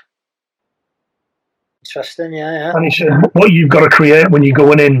waste. Interesting, yeah. And he said, what you've got to create when you're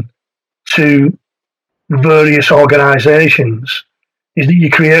going in to various organisations is that you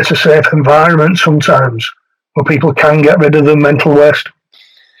create a safe environment sometimes where people can get rid of the mental waste.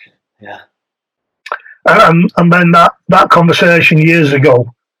 Yeah. And then that conversation years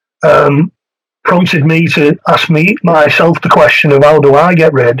ago prompted me to ask myself the question of how do I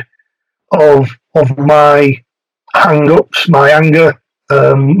get rid of my hang-ups, my anger,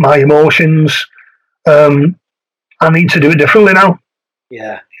 my emotions. I need to do it differently now.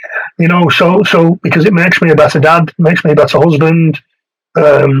 Yeah. You know, so because it makes me a better dad, makes me a better husband.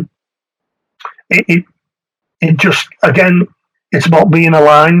 It just, again, it's about being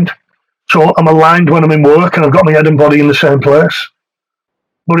aligned. So I'm aligned when I'm in work and I've got my head and body in the same place.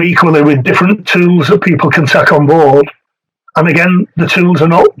 But equally with different tools that people can take on board. And again, the tools are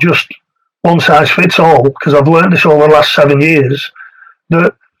not just one size fits all, because I've learned this over the last 7 years,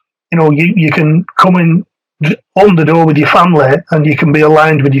 that, you know, you can come in on the door with your family and you can be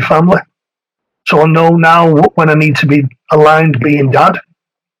aligned with your family. So I know now when I need to be aligned being dad,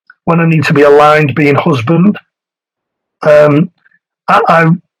 when I need to be aligned being husband. I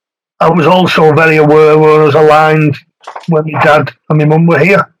was also very aware where I was aligned when my dad and my mum were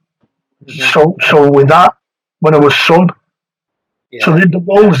here. Mm-hmm. So with that, when I was son, so the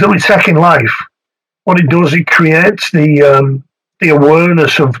roles that we take in life, what it does, it creates the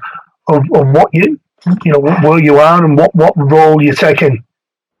awareness of what you know where you are and what role you're taking,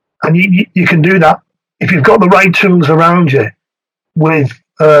 and you can do that if you've got the right tools around you. With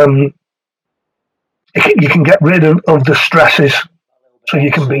you can get rid of the stresses, so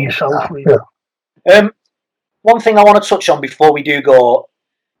you can be yourself. Yeah. One thing I want to touch on before we do go,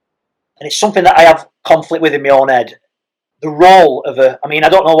 and it's something that I have conflict with in my own head. The role of I mean, I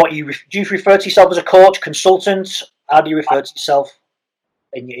don't know what do you refer to yourself as a coach, consultant? How do you refer to yourself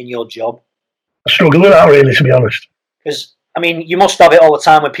in your job? I struggle with that, really, to be honest. Because, I mean, you must have it all the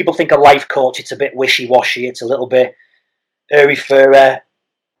time. When people think of life coach, it's a bit wishy-washy. It's a little bit airy-fairy.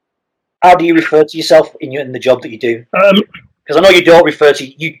 How do you refer to yourself in the job that you do? Because I know you do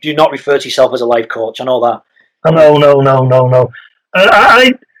not refer to yourself as a life coach. I know that. No.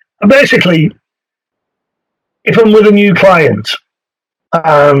 I basically, if I'm with a new client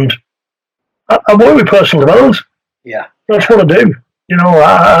and I work with personal development, that's what I do. You know,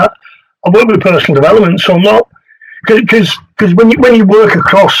 I work with personal development, so I'm not, because when you work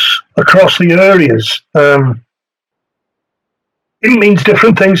across the areas, it means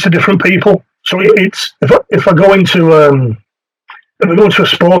different things to different people. So it's if I go into a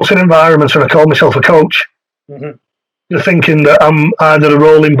sporting environment and I call myself a coach, you're thinking that I'm either a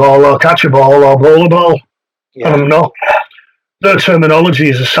rolling ball or catch a ball or bowl a ball. And I'm not. Their terminology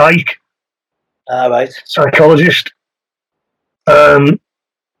is a psychologist.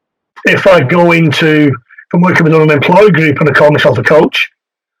 If I go if I'm working with an unemployed group and I call myself a coach,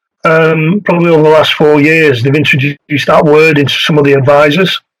 probably over the last 4 years they've introduced that word into some of the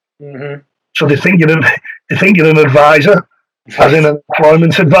advisors. Mm-hmm. So they think you're an advisor, as in an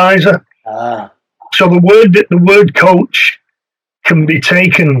employment advisor. So the word coach can be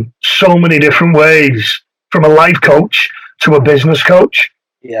taken so many different ways, from a life coach to a business coach.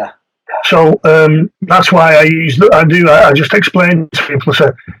 Yeah. So that's why I just explain to people,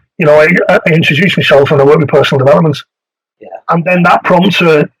 say, you know, I introduce myself and I work with personal development. Yeah. And then that prompts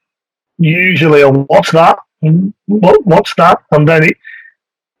usually on what's that? What's that? And then it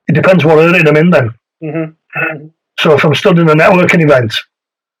depends what area I'm in then. Mm-hmm. So if I'm studying a networking event,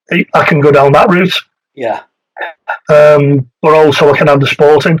 I can go down that route. Yeah. But also I can have the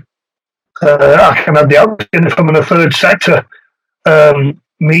sporting. I can have the acting if I'm in a third sector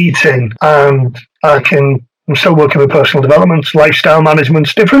meeting, and I'm still working with personal development, lifestyle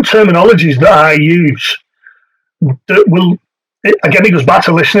management, different terminologies that I use that will, again, it goes back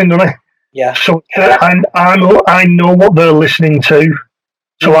to listening, doesn't it? Yeah. So I know what they're listening to.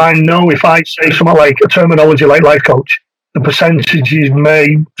 So I know if I say something like a terminology like life coach, the percentages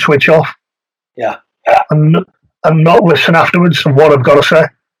may switch off. Yeah. And not listen afterwards of what I've got to say,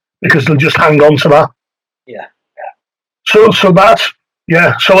 because they'll just hang on to that. Yeah. So that's,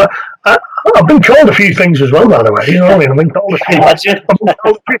 yeah. So I've been called a few things as well, by the way. You know what I mean? I've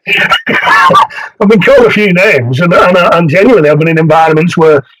been called a few names, and genuinely I've been in environments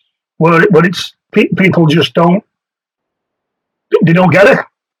where it's people just don't get it.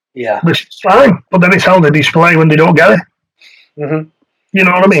 Yeah. Which is fine, but then it's how they display when they don't get it. Mm-hmm. You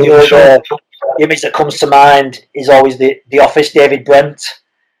know what I mean? The image that comes to mind is always the Office, David Brent.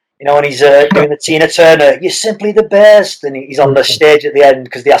 You know, when he's doing the Tina Turner, "You're simply the best," and he's on the stage at the end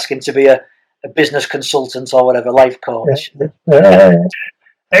because they ask him to be a business consultant or whatever, life coach.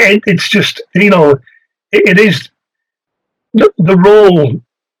 It's just, you know, it is the role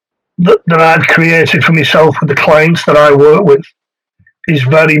that I've created for myself with the clients that I work with is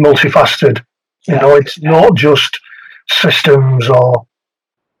very multifaceted. You know, it's not just systems or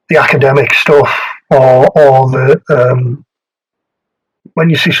the academic stuff or the when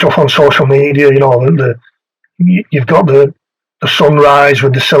you see stuff on social media, you know, you've got the sunrise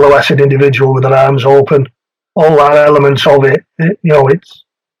with the silhouetted individual with their arms open, all that elements of it. You know, it's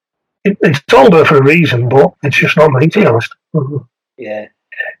all there for a reason, but it's just not me, to be honest. Yeah.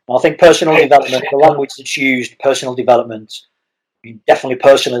 I think personal development, the language that's used, personal development, I mean, definitely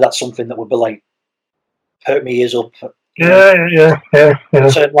personally, that's something that would be like, hurt me ears up. Yeah.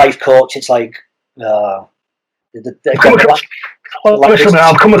 Certain life coach, it's like, I've come across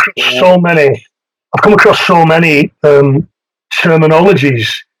so many. I've come across so many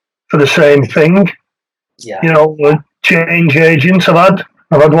terminologies for the same thing. Yeah. You know, change agents. I've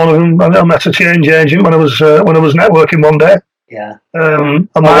had one of them. I met a change agent when I was networking one day. Yeah.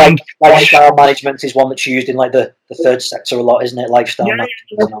 Lifestyle management is one that's used in like the third sector a lot, isn't it? Lifestyle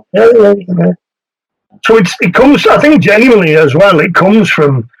management. Yeah. So it comes. I think genuinely as well. It comes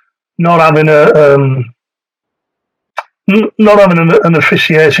from not having an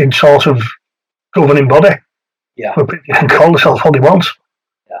officiating sort of governing body. Yeah. Where people can call themselves what they want.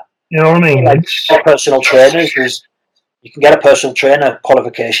 Yeah. You know what I mean? Like personal trainers. You can get a personal trainer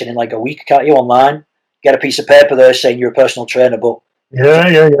qualification in like a week, can't you, online? Get a piece of paper there saying you're a personal trainer, but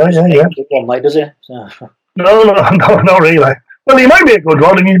yeah. Like, does it? So. No, not really. Well, you might be a good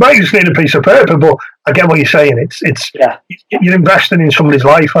one, and you might just need a piece of paper. But I get what you're saying. It's you're investing in somebody's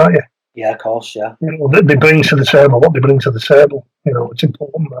life, aren't you? Yeah, of course. Yeah. You know, they bring to the table what they bring to the table. You know, it's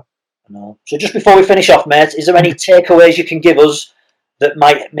important. That. I know. So just before we finish off, mate, is there any takeaways you can give us that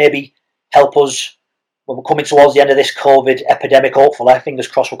might maybe help us when we're coming towards the end of this COVID epidemic? Hopefully, fingers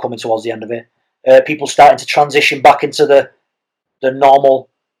crossed, we're coming towards the end of it. People starting to transition back into the normal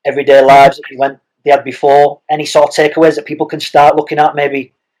everyday lives that they had before. Any sort of takeaways that people can start looking at?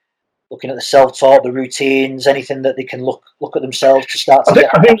 Maybe looking at the self-talk, the routines, anything that they can look at themselves to start.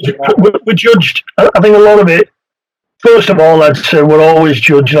 I think we're judged. I think a lot of it. First of all, I'd say we're always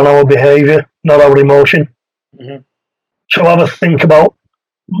judged on our behaviour, not our emotion. Mm-hmm. So have a think about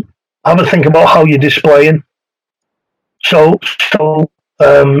how you're displaying. So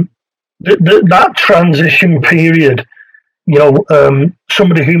that transition period, you know,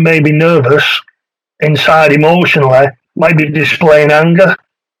 somebody who may be nervous inside emotionally might be displaying anger.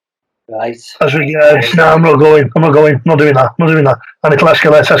 Right. As regards, no, I'm not doing that. And it'll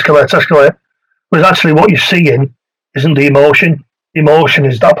escalate. Whereas actually what you're seeing isn't the emotion. The emotion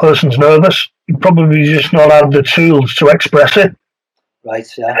is that person's nervous. You probably just not have the tools to express it. Right,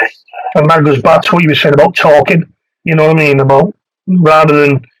 yeah. And that goes back to what you were saying about talking. You know what I mean? About rather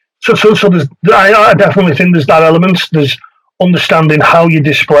than so there's, I definitely think there's that element. There's understanding how you're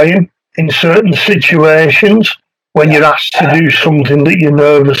displaying in certain situations when you're asked to do something that you're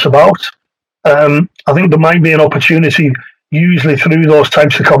nervous about. I think there might be an opportunity, usually through those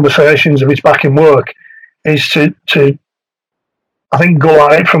types of conversations, if it's back in work, is to I think go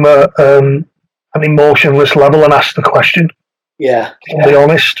at it from an emotionless level and ask the question. Yeah. To be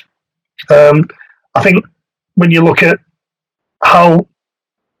honest. I think when you look at how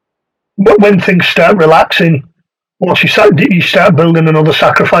when things start relaxing, once you start building another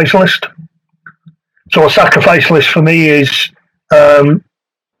sacrifice list. So a sacrifice list for me is, because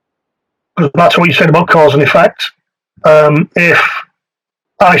that's what you said about cause and effect. If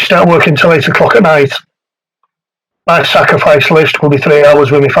I start working till 8 o'clock at night, my sacrifice list will be 3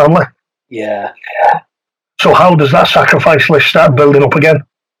 hours with my family. Yeah. So how does that sacrifice list start building up again?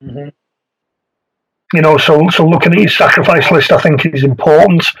 Mm-hmm. You know, so looking at your sacrifice list, I think is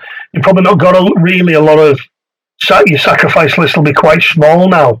important. You've probably not got a lot of. Your sacrifice list will be quite small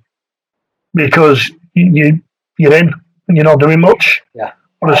now because you're in and you're not doing much. Yeah.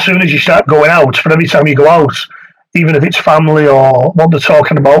 But as soon as you start going out, for every time you go out, even if it's family or what they're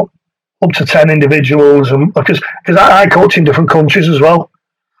talking about, up to 10 individuals, and because I coach in different countries as well.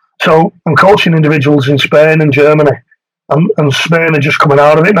 So I'm coaching individuals in Spain and Germany, and Spain are just coming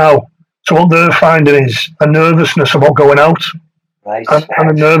out of it now. So what they're finding is a nervousness about going out, right,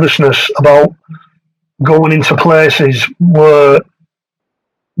 and a nervousness about going into places where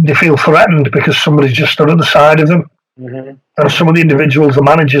they feel threatened because somebody's just stood at the side of them. Mm-hmm. And some of the individuals, the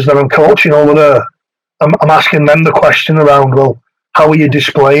managers that I'm coaching over there, I'm asking them the question around, well, how are you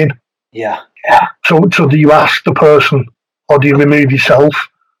displaying? Yeah. So do you ask the person, or do you remove yourself,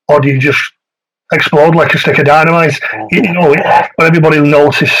 or do you just explode like a stick of dynamite? You know, but everybody will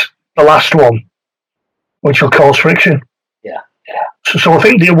notice the last one, which will cause friction. Yeah. So I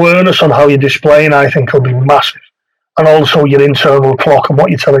think the awareness on how you're displaying, I think, will be massive, and also your internal clock and what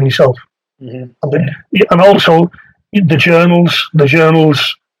you're telling yourself, and also the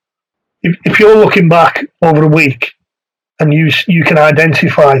journals. If you're looking back over a week and you can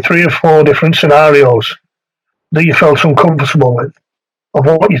identify 3 or 4 different scenarios that you felt uncomfortable with, of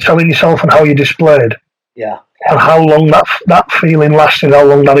what you're telling yourself and how you displayed, and how long that feeling lasted, how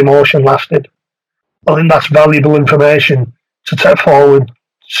long that emotion lasted, I think that's valuable information to take forward,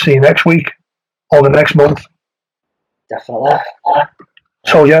 see next week or the next month. Definitely.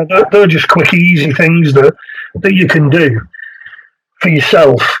 So yeah, they're just quick, easy things that you can do for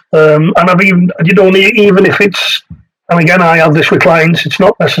yourself. And I've even if it's, and again, I have this with clients, it's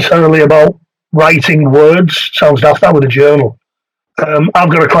not necessarily about writing words. Sounds daft, that with a journal. I've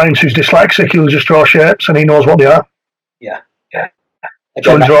got a client who's dyslexic, he'll just draw shapes and he knows what they are. Yeah.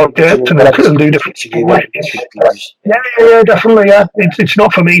 So he'll draw shapes and do different things. Yeah, definitely, yeah. It's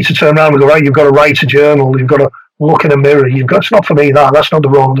not for me to turn around and go, right, you've got to write a journal, you've got to look in a mirror, it's not for me that's not the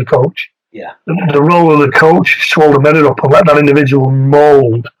role of the coach. Yeah. The role of the coach is to hold the mirror up and let that individual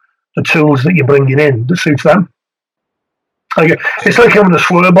mould the tools that you're bringing in that suits them. It's like having a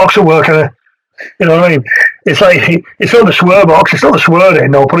swear box at work, you know what I mean? It's like, it's not the swear box, it's not the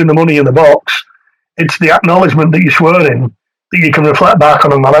swearing or putting the money in the box. It's the acknowledgement that you swear in that you can reflect back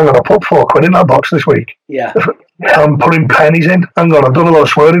on, and I'm going to put £4 in that box this week. Yeah. I'm putting pennies in. I've done a lot of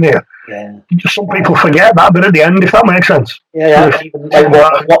swearing here. Yeah. Just some people forget that bit at the end, if that makes sense. Yeah.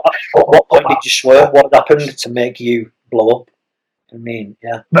 What point did you swear? What happened to make you blow up? I mean,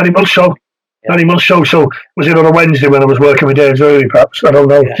 yeah. Very much so. Yeah. Very much so. So was it on a Wednesday when I was working with Dave Zerley, perhaps? I don't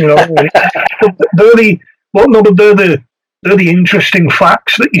know. Yeah. You know, they're the interesting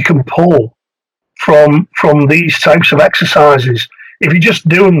facts that you can pull from these types of exercises. If you just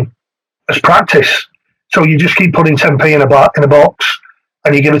do them as practice, so you just keep putting 10p in a box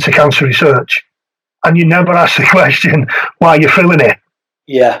and you give it to cancer research, and you never ask the question why you're feeling it.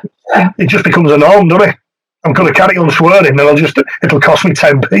 Yeah. It just becomes a norm, doesn't it? I'm going to carry on swearing, and it'll cost me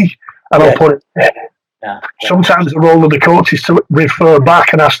 10p. And I'll put it. Yeah. Sometimes the role of the coach is to refer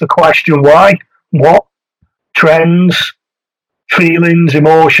back and ask the question why, what, trends, feelings,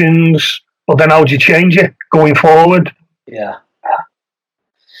 emotions, but then how do you change it going forward? Yeah.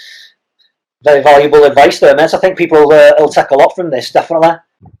 Very valuable advice there, mate. I think people will take a lot from this, definitely.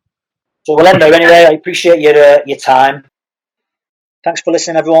 So we'll end there anyway. I appreciate your time. Thanks for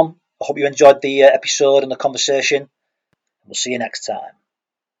listening, everyone. I hope you enjoyed the episode and the conversation. We'll see you next time.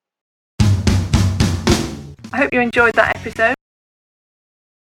 I hope you enjoyed that episode.